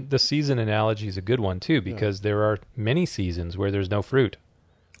 Well, and the season analogy is a good one too, because there are many seasons where there's no fruit.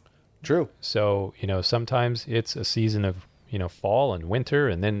 True. So sometimes it's a season of fall and winter,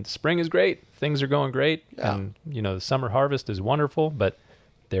 and then spring is great. Things are going great, and the summer harvest is wonderful. But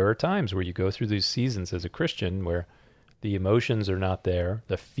there are times where you go through these seasons as a Christian where the emotions are not there,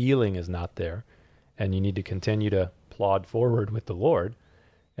 the feeling is not there, and you need to continue to plod forward with the Lord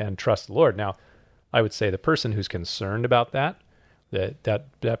and trust the Lord. Now, I would say the person who's concerned about that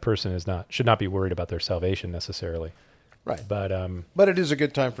person should not be worried about their salvation necessarily. Right. But it is a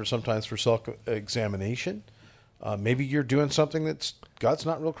good time sometimes for self-examination. Maybe you're doing something that's God's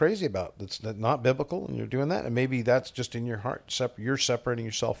not real crazy about. That's not biblical, and you're doing that. And maybe that's just in your heart. You're separating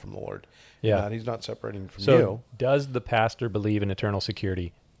yourself from the Lord. Yeah. He's not separating from So you. does the pastor believe in eternal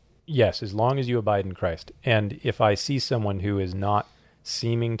security? Yes, as long as you abide in Christ. And if I see someone who is not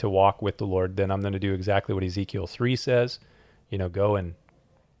seeming to walk with the Lord, then I'm going to do exactly what Ezekiel 3 says. Go and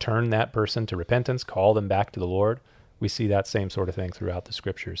turn that person to repentance, call them back to the Lord. We see that same sort of thing throughout the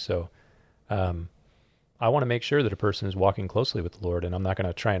scriptures. So I want to make sure that a person is walking closely with the Lord, and I'm not going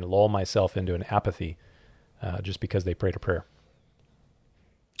to try and lull myself into an apathy just because they prayed a prayer.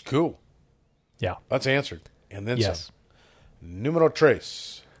 Cool. Yeah. That's answered. And then Yes. some. Numero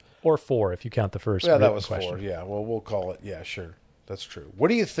tres. Or 4 if you count the first. Yeah, that written was question. 4. Yeah, well, we'll call it. Yeah, sure. That's true. What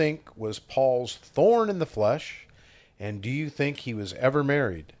do you think was Paul's thorn in the flesh? And do you think he was ever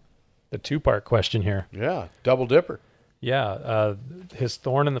married? The 2-part question here. Yeah, double dipper. Yeah, his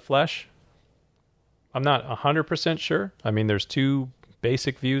thorn in the flesh, I'm not 100% sure. I mean, there's 2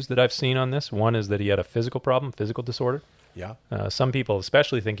 basic views that I've seen on this. One is that he had a physical problem, physical disorder. Yeah. Some people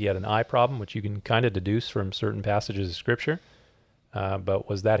especially think he had an eye problem, which you can kind of deduce from certain passages of Scripture. But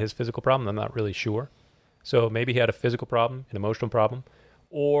was that his physical problem? I'm not really sure. So maybe he had a physical problem, an emotional problem.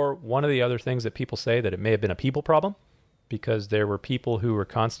 Or one of the other things that people say that it may have been a people problem, because there were people who were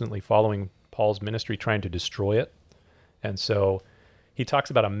constantly following Paul's ministry trying to destroy it. And so he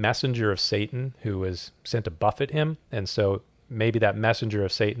talks about a messenger of Satan who was sent to buffet him. And so maybe that messenger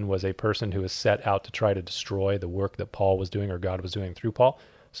of Satan was a person who was set out to try to destroy the work that Paul was doing or God was doing through Paul.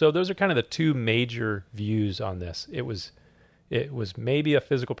 So those are kind of the 2 major views on this. It was maybe a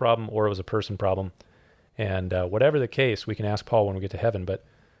physical problem or it was a person problem. And whatever the case, we can ask Paul when we get to heaven. But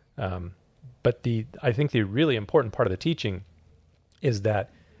I think the really important part of the teaching is that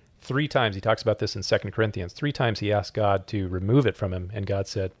 3 times, he talks about this in 2 Corinthians, 3 times he asked God to remove it from him, and God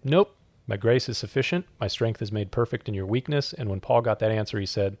said, nope, my grace is sufficient, my strength is made perfect in your weakness. And when Paul got that answer, he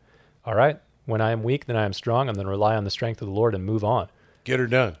said, all right, when I am weak, then I am strong. I'm going to rely on the strength of the Lord and move on. Get her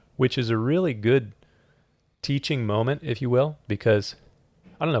done. Which is a really good teaching moment, if you will, because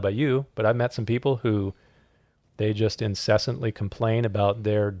I don't know about you, but I've met some people who they just incessantly complain about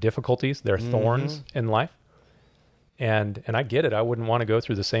their difficulties, their thorns in life. And I get it. I wouldn't want to go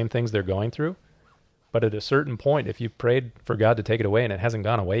through the same things they're going through. But at a certain point, if you've prayed for God to take it away and it hasn't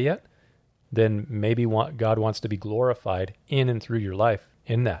gone away yet, then maybe God wants to be glorified in and through your life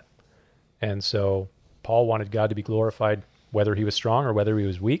in that. And so Paul wanted God to be glorified whether he was strong or whether he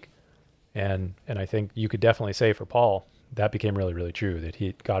was weak. And I think you could definitely say for Paul, that became really, really true,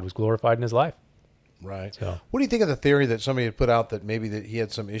 that God was glorified in his life. Right. So, what do you think of the theory that somebody had put out that maybe that he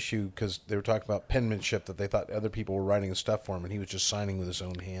had some issue because they were talking about penmanship, that they thought other people were writing his stuff for him and he was just signing with his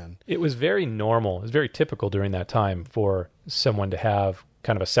own hand? it was very normal. It was very typical during that time for someone to have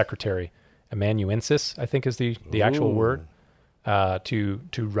kind of a secretary, amanuensis, I think is the actual word, to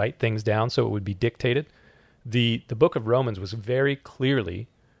write things down so it would be dictated. The book of Romans was very clearly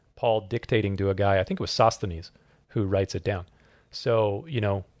Paul dictating to a guy, I think it was Sosthenes, who writes it down. So,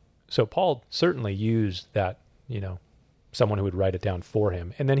 so Paul certainly used that, someone who would write it down for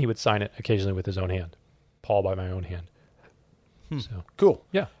him, and then he would sign it occasionally with his own hand. Paul by my own hand. So Cool.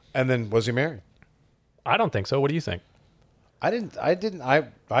 yeah, And then was he married? I don't think so. What do you think? I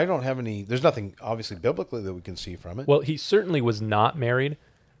don't have any, there's nothing obviously biblically that we can see from it. Well, he certainly was not married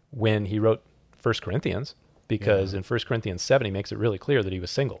when he wrote 1 Corinthians, because in 1 Corinthians 7, he makes it really clear that he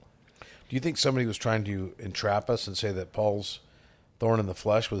was single. Do you think somebody was trying to entrap us and say that Paul's thorn in the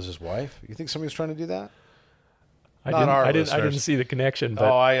flesh was his wife? You think somebody was trying to do that? I didn't see the connection,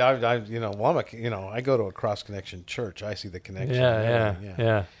 but I go to a cross connection church. I see the connection.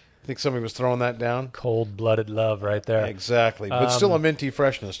 yeah. Think somebody was throwing that down? Cold-blooded love right there. Exactly. But still a minty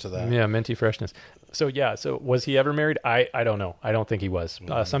freshness to that. Yeah, minty freshness. So was he ever married? I don't know. I don't think he was.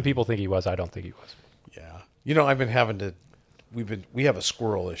 Some people think he was. I don't think he was. Yeah. I've been having to, we have a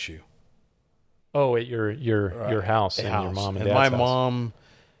squirrel issue. Oh, at your house and your mom and dad's my house. mom,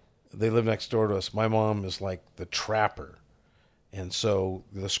 they live next door to us. My mom is like the trapper. And so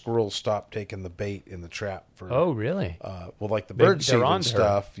the squirrels stopped taking the bait in the trap for. Oh, really? Like the bird seed and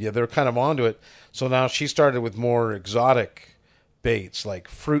stuff. Yeah, they're kind of onto it. So now she started with more exotic baits like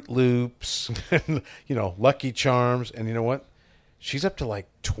Fruit Loops, and, Lucky Charms, and you know what? She's up to like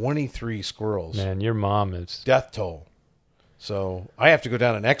 23 squirrels. Man, your mom is death toll. So I have to go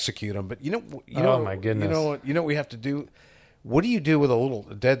down and execute them. But oh my goodness, you know what we have to do? What do you do with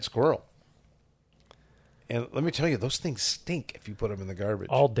a dead squirrel? And let me tell you, those things stink if you put them in the garbage.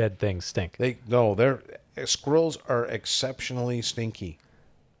 All dead things stink. Squirrels are exceptionally stinky.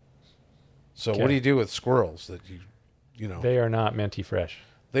 So what do you do with squirrels that you know? They are not minty fresh.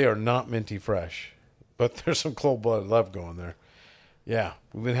 They are not minty fresh. but there's some cold-blooded love going there. Yeah,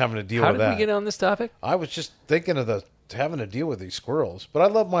 we've been having to deal How with did that. we get on this topic? I was just thinking of having to deal with these squirrels, but I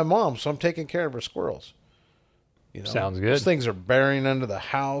love my mom, so I'm taking care of her squirrels. You know, Sounds good. Those things are burying under the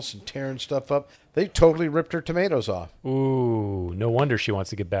house and tearing stuff up. They totally ripped her tomatoes off. Ooh, no wonder she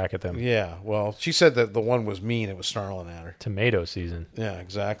wants to get back at them. Yeah, well, she said that the one was mean. It was snarling at her. Tomato season. Yeah,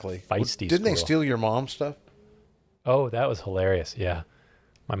 exactly. Feisty Didn't they squirrel. steal your mom's stuff? Oh, that was hilarious. Yeah.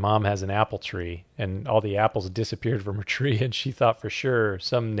 My mom has an apple tree, and all the apples disappeared from her tree, and she thought for sure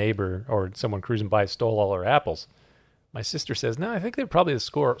some neighbor or someone cruising by stole all her apples. My sister says, no, I think they're probably the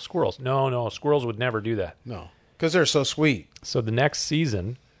squirrels. No, squirrels would never do that. No, because they're so sweet. So the next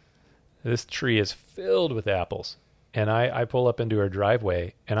season, this tree is filled with apples. And I pull up into her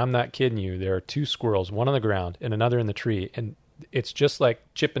driveway, and I'm not kidding you. There are 2 squirrels, one on the ground and another in the tree. And it's just like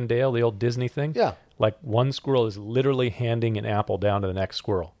Chip and Dale, the old Disney thing. Yeah. Like one squirrel is literally handing an apple down to the next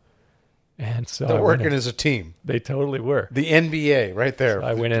squirrel. And so They're working as a team. they totally were. The NBA right there.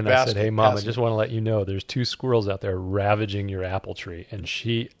 I went The in and I said, basket hey, Mom, I basket. just want to let you know there's 2 squirrels out there ravaging your apple tree. And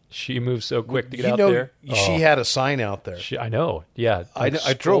she moved so quick to get out there. She had a sign out there. I know. Yeah. I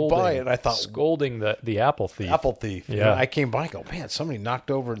drove by it and I thought- scolding the apple thief. Apple thief. Yeah. And I came by and go, man, somebody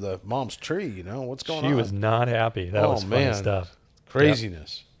knocked over the mom's tree. You know, what's going on? She was not happy. That was funny stuff.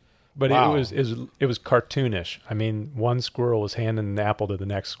 Craziness. But Wow. it was cartoonish. I mean, one squirrel was handing an apple to the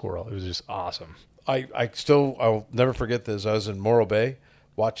next squirrel. It was just awesome. I'll never forget this. I was in Morro Bay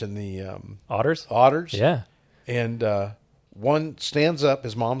watching the Otters? otters. Yeah. And one stands up,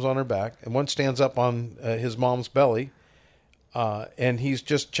 his mom's on her back, and one stands up on his mom's belly, and he's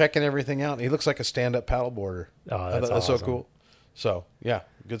just checking everything out. He looks like a stand-up paddleboarder. Oh, I that's thought so awesome. cool. So, yeah,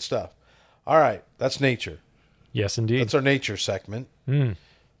 good stuff. All right, that's nature. Yes, indeed. That's our nature segment. Mm.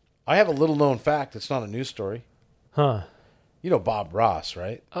 I have a little-known fact. It's not a news story. Huh. You know Bob Ross,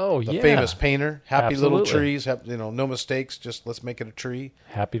 right? Oh, The yeah. famous painter. Happy little Absolutely. trees. No mistakes. Just let's make it a tree.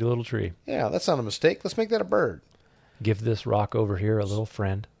 Happy little tree. Yeah, that's not a mistake. Let's make that a bird. Give this rock over here a little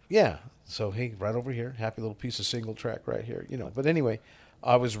friend. Yeah. So, hey, right over here, happy little piece of single track right here. But anyway,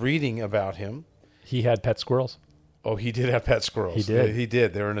 I was reading about him. He had pet squirrels. Oh, he did have pet squirrels. He did. He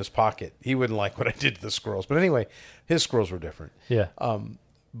did. They were in his pocket. He wouldn't like what I did to the squirrels. But anyway, his squirrels were different. Yeah.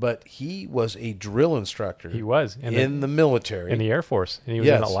 But he was a drill instructor. He was. in the military. In the Air Force. And he was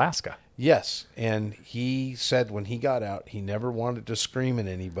in Yes. Alaska. Yes. And he said when he got out, he never wanted to scream at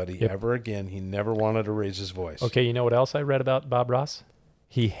anybody Yep. ever again. He never wanted to raise his voice. Okay, you know what else I read about Bob Ross?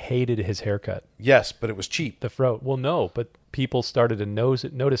 He hated his haircut. Yes, but it was cheap. The fro. Well, no, but people started to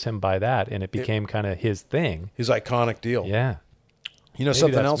notice him by that, and it became kind of his thing. His iconic deal. Yeah. You know, Maybe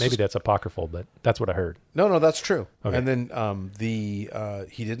something that's- else. Maybe that's apocryphal, but that's what I heard. No, that's true. Okay. And then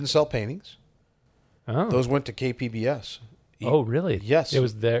he didn't sell paintings. Oh. Those went to KPBS. Oh, really? Yes. It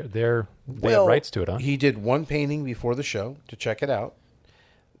was they had rights to it, huh? He did one painting before the show to check it out,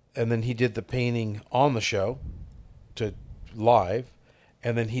 and then he did the painting on the show to live,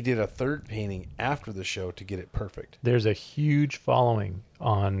 and then he did a third painting after the show to get it perfect. There's a huge following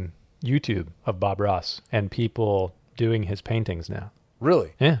on YouTube of Bob Ross and people doing his paintings now.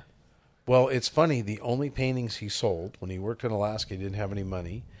 Really? Yeah. Well, it's funny. The only paintings he sold when he worked in Alaska, he didn't have any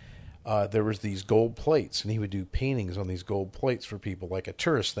money. There was these gold plates, and he would do paintings on these gold plates for people, like a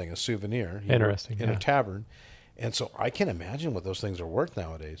tourist thing, a souvenir. He Interesting, worked in yeah. a tavern, and so I can imagine what those things are worth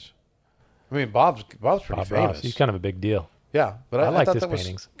nowadays. I mean, Bob's pretty Bob famous. Ross. He's kind of a big deal. Yeah, but I I liked thought his that was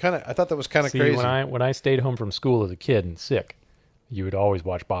paintings. I thought that was kind of See, crazy. when I stayed home from school as a kid and sick, you would always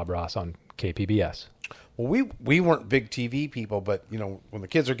watch Bob Ross on KPBS. Well, we weren't big TV people, but when the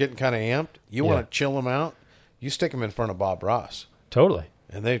kids are getting kind of amped, you Yeah. want to chill them out. You stick them in front of Bob Ross, Totally.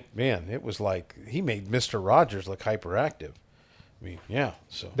 and it was like he made Mr. Rogers look hyperactive. I mean, yeah.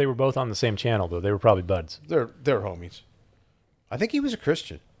 So They were both on the same channel, though. They were probably buds. they're homies. I think he was a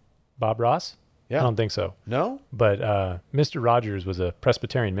Christian. Bob Ross? Yeah. I don't think so. No, But Mr. Rogers was a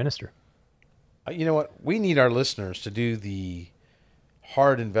Presbyterian minister. you know what? We need our listeners to do the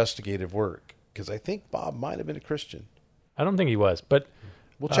hard investigative work because I think Bob might have been a Christian. I don't think he was, but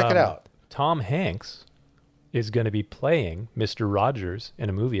We'll check it out. Tom Hanks is going to be playing Mr. Rogers in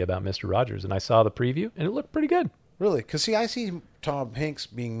a movie about Mr. Rogers, and I saw the preview, and it looked pretty good. Really? Because I see Tom Hanks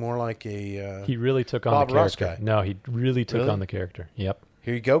being more like a. He really took on Bob the Ross character. guy. No, he really took Really? on the character. Yep.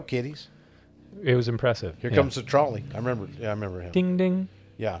 Here you go, kiddies. It was impressive. Here Yeah. comes the trolley. I remember him. Ding, ding.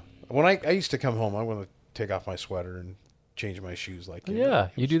 Yeah. When I used to come home, I wanted to take off my sweater and change my shoes like him. Yeah,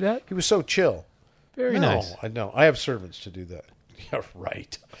 you do that? He was so chill. Very No, nice. I know. I have servants to do that. Yeah,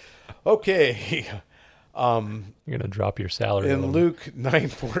 right. Okay. You're going to drop your salary. a In little. Luke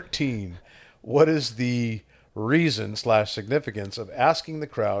 9:14, what is the reason / significance of asking the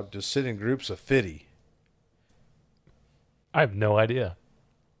crowd to sit in groups of 50? I have no idea.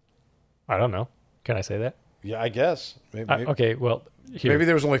 I don't know. Can I say that? Yeah, I guess. Maybe, Okay, well, here. maybe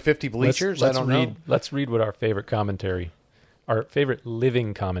there was only 50 bleachers. Let's I don't read. know. Let's read what our favorite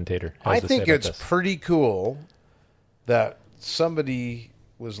living commentator has I to think say about it's this. pretty cool that somebody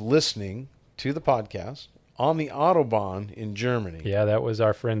was listening to the podcast on the Autobahn in Germany. Yeah, that was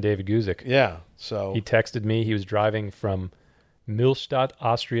our friend David Guzik. Yeah. So He texted me. He was driving from Millstadt,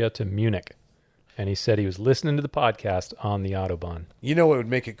 Austria to Munich. And he said he was listening to the podcast on the Autobahn. you know what would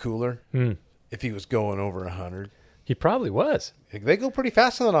make it cooler? Hmm. If he was going over 100. He probably was. They go pretty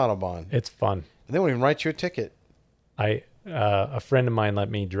fast on an Autobahn. It's fun. And they won't even write you a ticket. A friend of mine let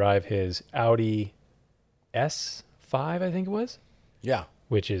me drive his Audi S5, I think it was, Yeah.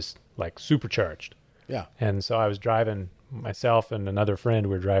 which is like supercharged. Yeah. And so I was driving, myself and another friend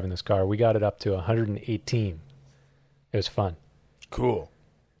were driving this car. We got it up to 118. It was fun. Cool.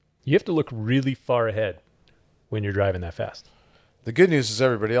 You have to look really far ahead when you're driving that fast. The good news is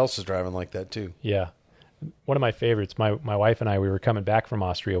everybody else is driving like that too. Yeah. One of my favorites, my wife and I, we were coming back from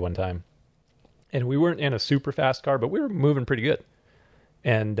Austria one time. And we weren't in a super fast car, but we were moving pretty good.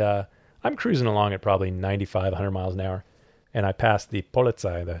 And I'm cruising along at probably 95, 100 miles an hour. And I passed the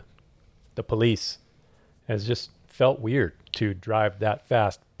Polizei, the police. And it just felt weird to drive that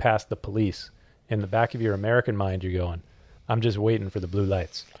fast past the police. In the back of your American mind, you're going, I'm just waiting for the blue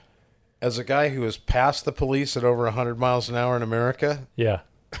lights. As a guy who has passed the police at over 100 miles an hour in America, Yeah.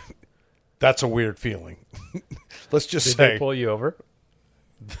 that's a weird feeling. Let's just Did say they pull you over?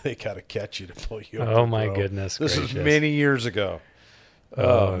 they got to catch you to pull you over. Oh, my bro. goodness This gracious. is many years ago.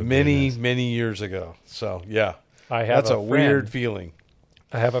 Oh, many goodness. years ago. So, yeah. I have That's a friend- weird feeling.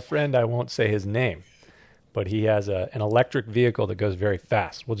 I have a friend, I won't say his name, but he has an electric vehicle that goes very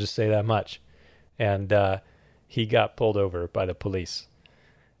fast. We'll just say that much. And he got pulled over by the police.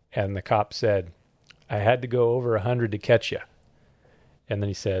 And the cop said, I had to go over 100 to catch you. And then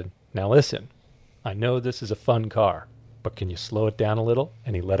he said, now listen, I know this is a fun car, but can you slow it down a little?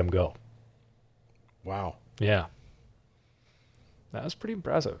 And he let him go. Wow. Yeah. That was pretty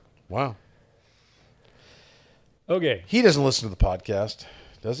impressive. Wow. Okay. He doesn't listen to the podcast,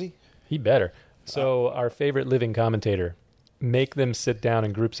 does he? He better. So our favorite living commentator, make them sit down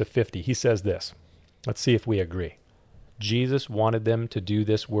in groups of 50. He says this. Let's see if we agree. Jesus wanted them to do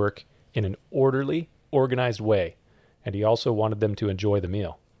this work in an orderly, organized way, and he also wanted them to enjoy the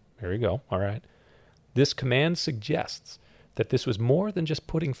meal. There you go. All right. This command suggests that this was more than just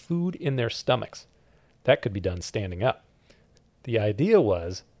putting food in their stomachs. That could be done standing up. The idea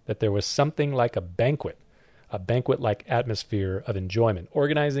was that there was something like a banquet-like atmosphere of enjoyment.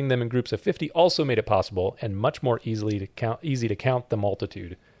 Organizing them in groups of 50 also made it possible and much more easy to count the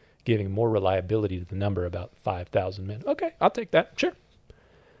multitude, giving more reliability to the number, about 5,000 men. Okay, I'll take that. Sure.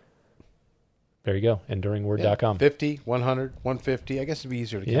 There you go, enduringword.com. 50, 100, 150. I guess it'd be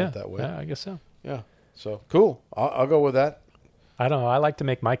easier to count that way. Yeah, I guess so. Yeah. So, cool. I'll go with that. I don't know. I like to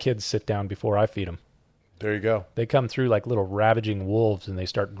make my kids sit down before I feed them. There you go. They come through like little ravaging wolves, and they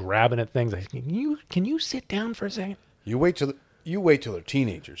start grabbing at things. Like, can you sit down for a second? You wait till they're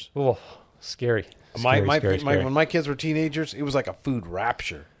teenagers. Oh, scary. Scary. Scary. When my kids were teenagers, it was like a food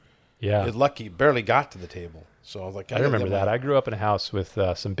rapture. Yeah. You're lucky, barely got to the table. So I was like, I remember that. I grew up in a house with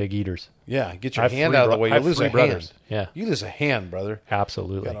some big eaters. Yeah, get I your have hand three out of the bro- way. I You have lose three a brothers. hand. Yeah. You lose a hand, brother.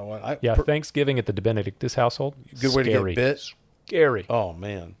 Absolutely. You know what? Yeah, Thanksgiving at the De Benedictus household. Good way to scary. get bit. Scary. Oh,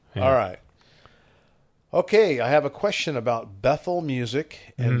 man. Yeah. All right. Okay, I have a question about Bethel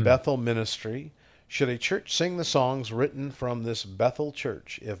music and Bethel ministry. Should a church sing the songs written from this Bethel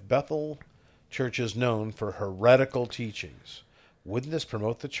church if Bethel church is known for heretical teachings? Wouldn't this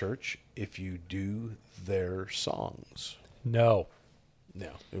promote the church if you do their songs? No.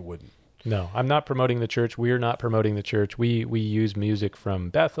 No, it wouldn't. No, I'm not promoting the church. We're not promoting the church. We use music from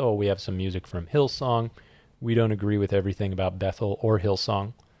Bethel. We have some music from Hillsong. We don't agree with everything about Bethel or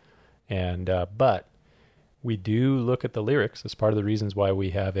Hillsong. And but we do look at the lyrics. That's part of the reasons why we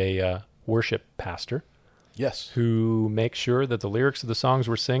have a worship pastor Yes. who makes sure that the lyrics of the songs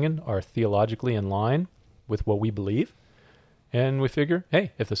we're singing are theologically in line with what we believe. And we figure,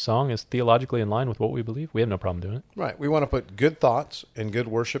 hey, if the song is theologically in line with what we believe, we have no problem doing it. Right. We want to put good thoughts and good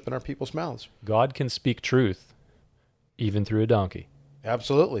worship in our people's mouths. God can speak truth even through a donkey,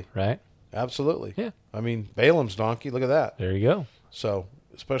 Absolutely. right? Absolutely. Yeah. I mean, Balaam's donkey, look at that. There you go. So,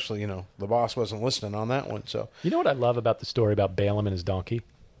 especially, the boss wasn't listening on that one. So, You know what I love about the story about Balaam and his donkey?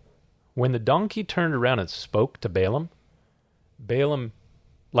 When the donkey turned around and spoke to Balaam, Balaam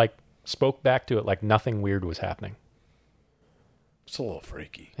spoke back to it like nothing weird was happening. it's a little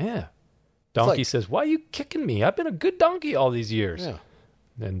freaky. Yeah. Donkey like- says, why are you kicking me? I've been a good donkey all these years. Yeah.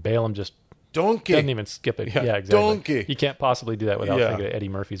 And Balaam just Donkey. Doesn't even skip it. Yeah, Yeah, exactly. donkey. You can't possibly do that without Yeah. thinking of Eddie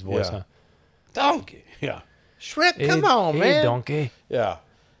Murphy's voice, Yeah. huh? Donkey. Yeah. Shrek, Hey, come on, hey, man. donkey. Yeah.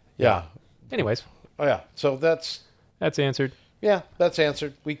 Yeah. Anyways, Oh, yeah. So that's answered.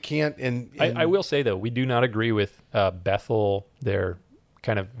 answered. We can't. I will say, though, we do not agree with Bethel, their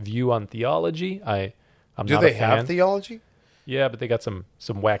kind of view on theology. I'm Do not they a fan. have theology? Yeah, but they got some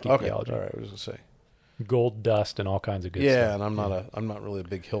wacky Okay. theology. All right. I was gonna say. Gold dust and all kinds of good Yeah, stuff. and I'm not really a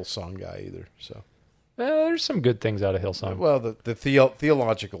big Hillsong guy either. So. There's some good things out of Hillsong. Well, the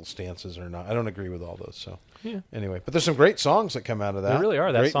theological stances are not. I don't agree with all those. So Yeah. anyway, but there's some great songs that come out of that. There really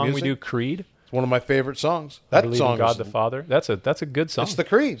are. That Great song music. we do, Creed. It's one of my favorite songs. I That believe song in God is, the Father. That's a good song. It's the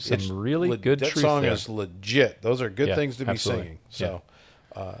Creed. Some It's really good That truth song there. is legit. Those are good Yeah, things to be absolutely. singing. So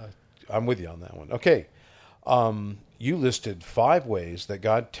I'm with you on that one. Okay. You listed 5 ways that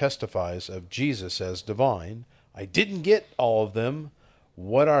God testifies of Jesus as divine. I didn't get all of them.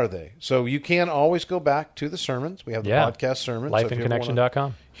 What are they? So you can always go back to the sermons. We have the podcast sermons. So if you ever wanna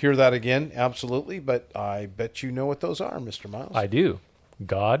Lifeandconnection.com. hear that again, absolutely. But I bet you know what those are, Mr. Miles. I do.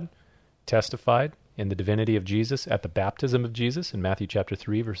 God testified in the divinity of Jesus at the baptism of Jesus in Matthew chapter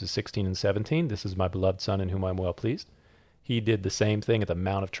 3, verses 16 and 17. This is my beloved Son in whom I'm well pleased. He did the same thing at the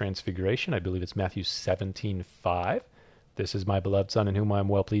Mount of Transfiguration. I believe it's Matthew 17:5. This is my beloved Son in whom I am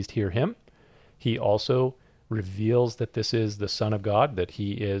well pleased. Hear him. He also reveals that this is the Son of God, that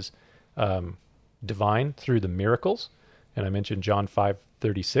he is divine through the miracles. And I mentioned John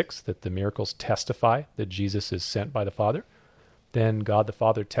 5:36, that the miracles testify that Jesus is sent by the Father. Then God the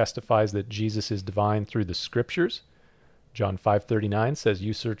Father testifies that Jesus is divine through the Scriptures. John 5:39 says,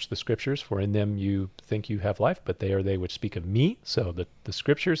 you search the Scriptures, for in them you think you have life, but they are they which speak of me. So the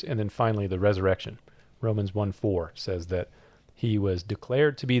Scriptures, and then finally the resurrection. Romans 1:4 says that he was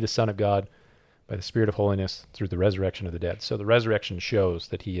declared to be the Son of God by the Spirit of holiness through the resurrection of the dead. So the resurrection shows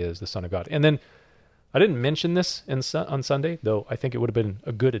that he is the Son of God. And then I didn't mention this on Sunday, though I think it would have been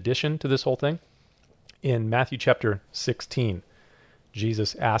a good addition to this whole thing. In Matthew chapter 16,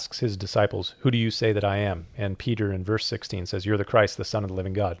 Jesus asks his disciples, who do you say that I am? And Peter in verse 16 says, you're the Christ, the Son of the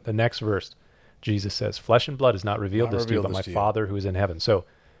living God. The next verse, Jesus says, flesh and blood has not revealed this to you, but my Father who is in heaven. So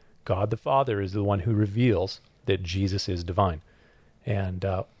God the Father is the one who reveals that Jesus is divine. And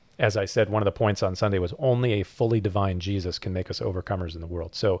as I said, one of the points on Sunday was only a fully divine Jesus can make us overcomers in the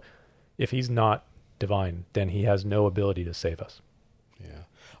world. So if he's not divine, then he has no ability to save us. Yeah,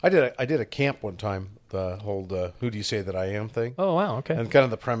 I did a camp one time. The whole "Who do you say that I am" thing. Oh wow, okay. And kind of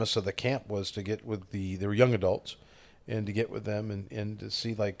the premise of the camp was to get with they were young adults, and to get with them and to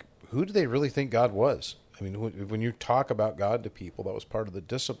see like who do they really think God was. I mean, when you talk about God to people, that was part of the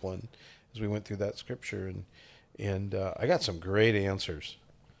discipline as we went through that scripture, and I got some great answers.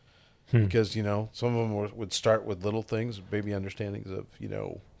 Because, some of them would start with little things, baby understandings of,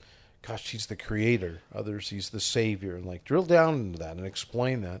 gosh, he's the creator. Others, he's the savior. And like drill down into that and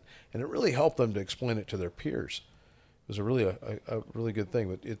explain that. And it really helped them to explain it to their peers. It was a really good thing.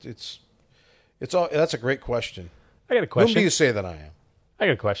 But it's all, that's a great question. I got a question. Whom do you say that I am? I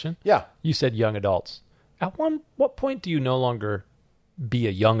got a question. Yeah. You said young adults. At what point do you no longer be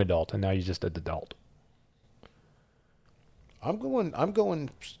a young adult and now you're just an adult? I'm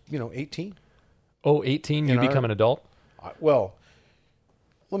going, 18. Oh, 18, you become an adult? Well,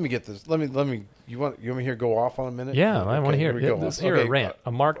 let me get this. Let me. You want me here to go off on a minute? Yeah, I want to hear. Here we go. Let's hear a rant.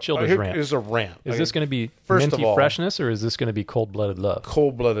 A Mark Childers rant. Here's a rant. Is this going to be First minty of all, freshness or is this going to be cold-blooded love?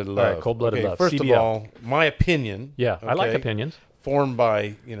 Cold-blooded love. All right, cold-blooded love. First CBL. of all, my opinion. Yeah, I like opinions. Formed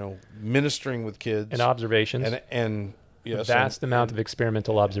by ministering with kids And observations. and yes, vast amount of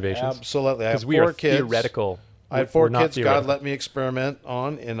experimental observations. Absolutely, Because we are theoretical. I had 4 We're not kids God theoretical. let me experiment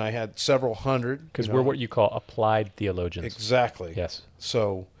on, and I had several hundred. Because we're what you call applied theologians. Exactly. Yes.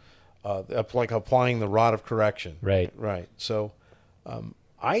 So, like applying the rod of correction. Right. Right. So,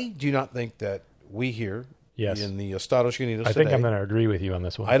 I do not think that we here Yes. in the Estados Unidos I think today, I'm going to agree with you on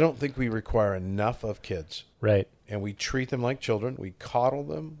this one. I don't think we require enough of kids. Right. And we treat them like children. We coddle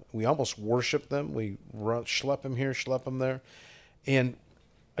them. We almost worship them. We schlep them here, schlep them there. And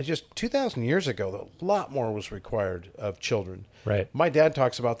 2,000 years ago, a lot more was required of children. Right. My dad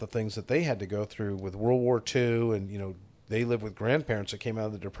talks about the things that they had to go through with World War II, and they lived with grandparents that came out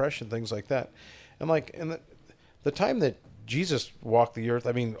of the Depression, things like that. And the time that Jesus walked the earth,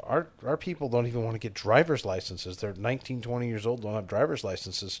 I mean, our people don't even want to get driver's licenses. They're 19, 20 years old, don't have driver's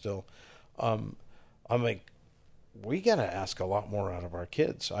licenses still. I'm like, we got to ask a lot more out of our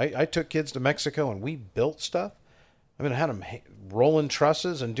kids. I took kids to Mexico and we built stuff. I mean, I had them rolling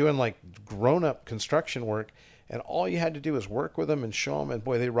trusses and doing like grown-up construction work, and all you had to do was work with them and show them, and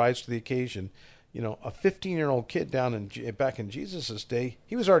boy, they rise to the occasion. a 15-year-old kid back in Jesus's day,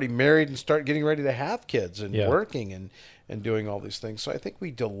 he was already married and start getting ready to have kids and working and doing all these things. So I think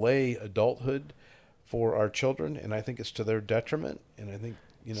we delay adulthood for our children, and I think it's to their detriment. And I think,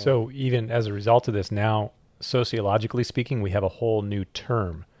 So even as a result of this, now sociologically speaking, we have a whole new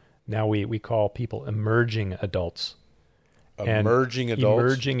term. Now we call people emerging adults. Emerging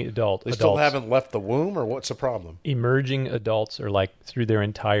adults. They still haven't left the womb, or what's the problem? Emerging adults are like through their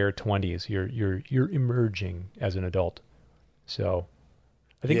entire 20s. You're emerging as an adult. So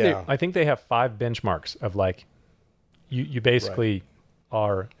I think they have 5 benchmarks of like you basically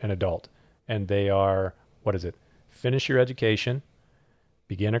are an adult, and they are, what is it? Finish your education,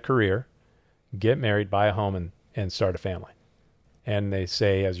 begin a career, get married, buy a home, and start a family. And they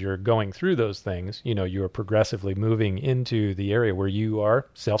say as you're going through those things, you are progressively moving into the area where you are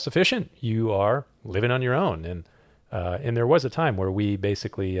self-sufficient. You are living on your own. And there was a time where we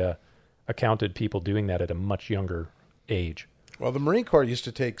basically accounted people doing that at a much younger age. Well, the Marine Corps used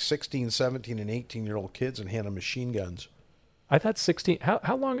to take 16, 17, and 18-year-old kids and hand them machine guns. I thought 16...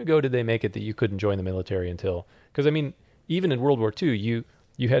 How long ago did they make it that you couldn't join the military until... Because, I mean, even in World War II,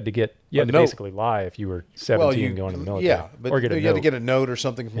 you had to basically lie if you were 17 going to the military. Yeah, but you had to get a note or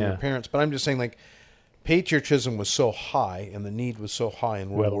something from your parents. But I'm just saying, like, patriotism was so high and the need was so high in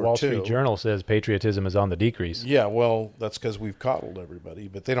World War II. Well, the Wall Street Journal says patriotism is on the decrease. Yeah, well, that's because we've coddled everybody.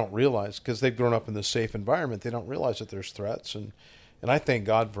 But they don't realize, because they've grown up in this safe environment, they don't realize that there's threats. And I thank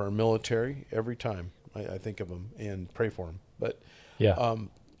God for our military every time I think of them and pray for them. But,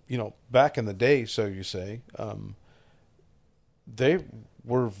 back in the day, so you say, they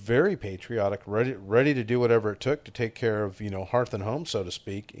were very patriotic, ready to do whatever it took to take care of, hearth and home, so to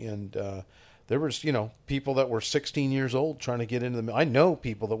speak. And there was, people that were 16 years old trying to get into the. I know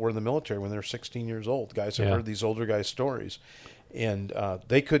people that were in the military when they were 16 years old. Guys have heard these older guys' stories, and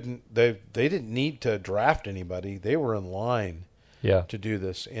they couldn't. They didn't need to draft anybody. They were in line to do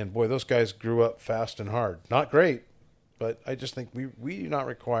this. And boy, those guys grew up fast and hard. Not great, but I just think we do not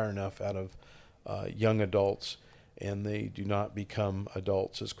require enough out of young adults. And they do not become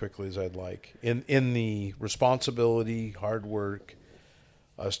adults as quickly as I'd like. In the responsibility, hard work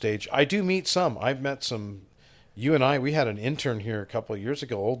stage, I do meet some. I've met some. You and I, we had an intern here a couple of years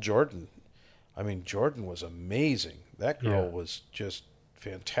ago, old Jordan. I mean, Jordan was amazing. That girl was just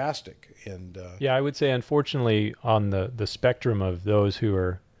fantastic. And I would say, unfortunately, on the spectrum of those who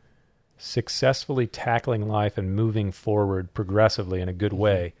are successfully tackling life and moving forward progressively in a good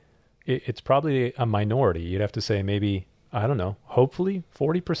way, it's probably a minority. You'd have to say maybe, I don't know, hopefully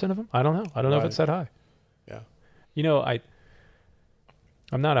 40% of them. I don't know. I don't know if it's that high. Yeah.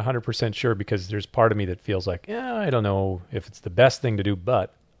 I'm not 100% sure, because there's part of me that feels like, I don't know if it's the best thing to do,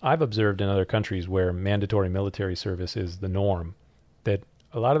 but I've observed in other countries where mandatory military service is the norm, that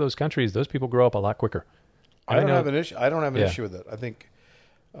a lot of those countries, those people grow up a lot quicker. I don't have an issue. I don't have an issue with it. I think,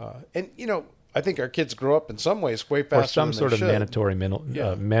 I think our kids grow up in some ways way faster. Or some sort of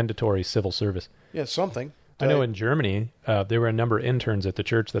should. mandatory civil service. Yeah, something. I know in Germany, there were a number of interns at the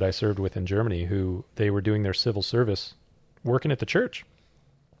church that I served with in Germany who they were doing their civil service working at the church.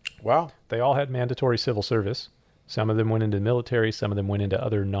 Wow. They all had mandatory civil service. Some of them went into the military. Some of them went into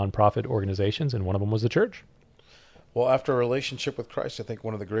other nonprofit organizations, and one of them was the church. Well, after a relationship with Christ, I think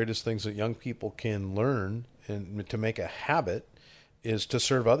one of the greatest things that young people can learn and to make a habit is to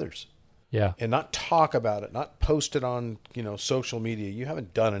serve others. Yeah. And not talk about it, not post it on, social media. You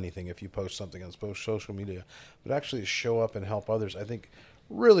haven't done anything if you post something on social media, but actually show up and help others. I think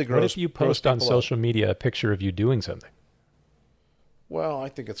really grows. What if you post on social media a picture of you doing something? Well, I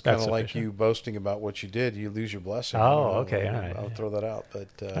think it's kind of like you boasting about what you did. You lose your blessing. Oh, okay. All right. I'll throw that out. But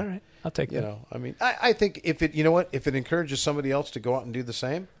all right. I'll take that. I mean, I think if it, if it encourages somebody else to go out and do the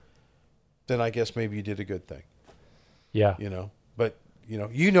same, then I guess maybe you did a good thing. Yeah. But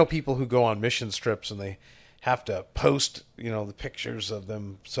people who go on mission trips and they have to post, the pictures of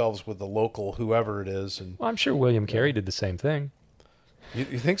themselves with the local whoever it is. And well, I'm sure William Carey did the same thing. You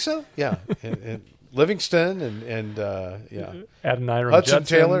think so? Yeah. and Livingston and Adoniram Hudson Judson,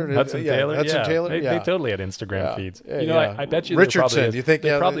 Taylor. Hudson Taylor. They totally had Instagram feeds. I bet you Richardson.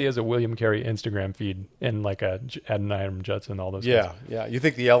 There probably is a William Carey Instagram feed and like a Adoniram Judson, all those guys. Yeah. You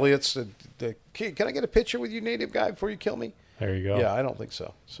think the Elliots, can I get a picture with you, native guy, before you kill me? There you go. Yeah, I don't think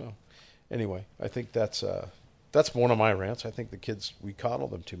so. So anyway, I think that's one of my rants. I think the kids, we coddle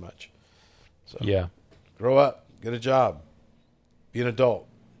them too much. So grow up, get a job, be an adult.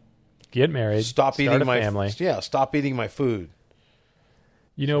 Get married. Stop eating my family. Yeah, stop eating my food.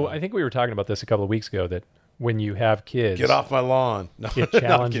 I think we were talking about this a couple of weeks ago, that when you have kids, get off my lawn. No, it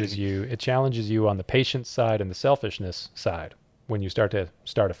challenges you. It challenges you on the patience side and the selfishness side when you start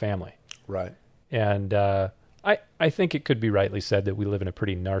a family. Right. And I think it could be rightly said that we live in a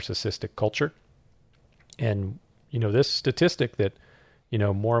pretty narcissistic culture. And, this statistic that,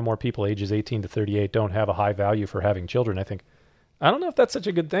 more and more people ages 18 to 38 don't have a high value for having children, I don't know if that's such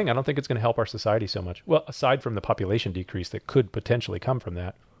a good thing. I don't think it's going to help our society so much. Well, aside from the population decrease that could potentially come from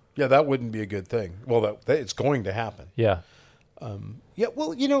that. Yeah, that wouldn't be a good thing. Well, it's going to happen. Yeah. Yeah,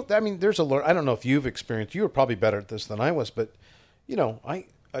 well, there's I don't know if you've experienced, you were probably better at this than I was, but, I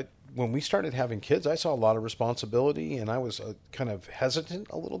when we started having kids, I saw a lot of responsibility, and I was kind of hesitant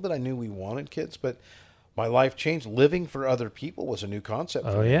a little bit. I knew we wanted kids, but my life changed. Living for other people was a new concept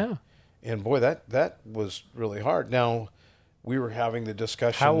for me. Yeah. And boy, that was really hard. Now, we were having the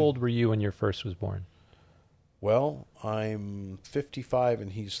discussion. How old were you when your first was born? Well, I'm 55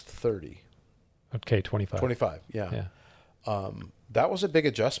 and he's 30. Okay, 25. 25, yeah. Yeah. That was a big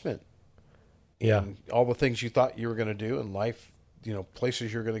adjustment. Yeah. And all the things you thought you were going to do in life,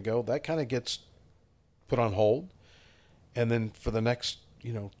 places you're going to go, that kind of gets put on hold. And then for the next,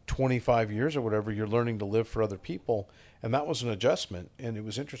 25 years or whatever, you're learning to live for other people. And that was an adjustment. And it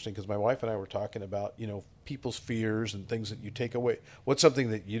was interesting because my wife and I were talking about, people's fears and things that you take away. What's something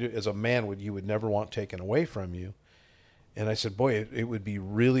that you, as a man, you would never want taken away from you? And I said, boy, it would be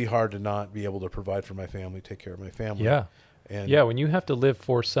really hard to not be able to provide for my family, take care of my family. Yeah. And yeah, when you have to live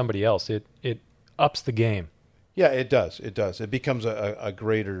for somebody else, it ups the game. Yeah, it does. It does. It becomes a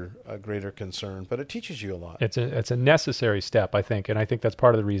greater concern, but it teaches you a lot. It's a necessary step, I think, and I think that's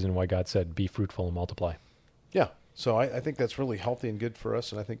part of the reason why God said, "Be fruitful and multiply." Yeah. So I think that's really healthy and good for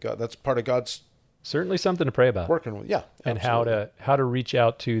us, and I think that's part of God's certainly something to pray about. Working with, yeah, and absolutely. how to reach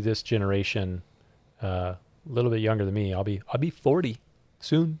out to this generation, a little bit younger than me. I'll be 40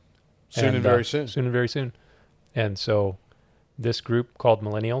 soon, very soon, soon and very soon, and so this group called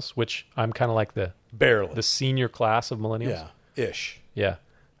Millennials, which I'm kind of like the senior class of Millennials. Yeah, ish. Yeah.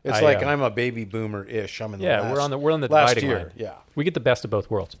 It's I'm a baby boomer ish. I'm in the last, we're on the last dividing year. line. Yeah. We get the best of both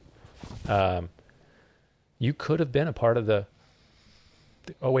worlds. You could have been a part of the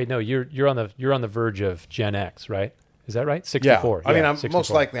oh wait, no, you're on the verge of Gen X, right? Is that right? 64. Yeah. I mean, I'm 64. most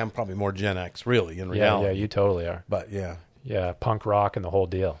likely I'm probably more Gen X, really, in reality. Yeah, you totally are. But yeah. Yeah, punk rock and the whole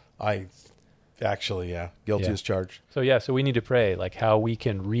deal. Guilty as charged. So we need to pray like how we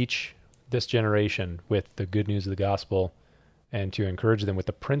can reach this generation with the good news of the gospel and to encourage them with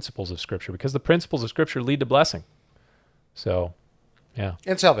the principles of Scripture, because the principles of Scripture lead to blessing. So, yeah.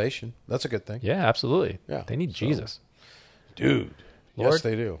 And salvation. That's a good thing. Yeah, absolutely. Yeah. They need Jesus. Dude. Lord, yes,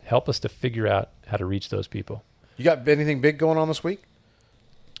 they do. Help us to figure out how to reach those people. You got anything big going on this week?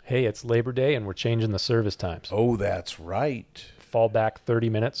 Hey, it's Labor Day and we're changing the service times. Oh, that's right. Fall back 30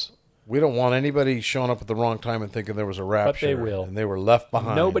 minutes. We don't want anybody showing up at the wrong time and thinking there was a rapture. But they will. And they were left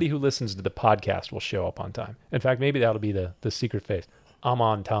behind. Nobody who listens to the podcast will show up on time. In fact, maybe that'll be the secret phase. I'm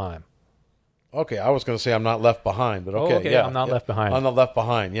on time. Okay, I was going to say I'm not left behind, but okay. Yeah, I'm not left behind. I'm not left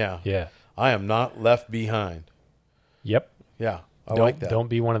behind, yeah. Yeah. I am not left behind. Yep. Yeah, I like that. Don't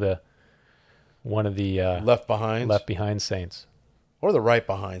be one of the left behind saints. Or the right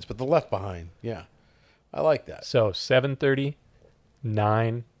behinds, but the left behind. Yeah. I like that. So 7:30,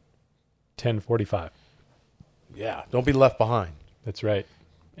 9, 10:45. Yeah, don't be left behind. That's right.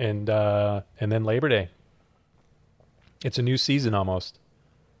 And then Labor Day. It's a new season almost.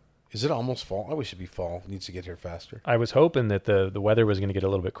 Is it almost fall? I wish it'd be fall. It needs to get here faster. I was hoping that the weather was going to get a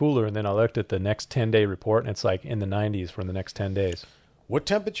little bit cooler, and then I looked at the next 10-day report, and it's like in the 90s for the next 10 days. What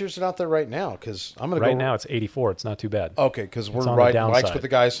temperature is it out there right now? Because I'm going to go... Right now it's 84. It's not too bad. Okay, because we're riding bikes with the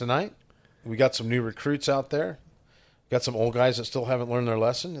guys tonight. We got some new recruits out there. Got some old guys that still haven't learned their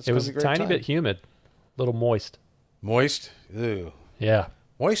lesson. It was a tiny bit humid. A little moist. Moist? Ew. Yeah.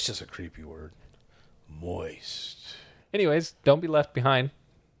 Moist is a creepy word. Moist. Anyways, don't be left behind.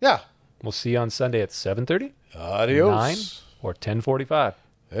 Yeah. We'll see you on Sunday at 7:30. Adios. 9 or 10:45.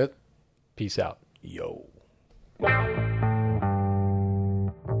 Peace out. Yo.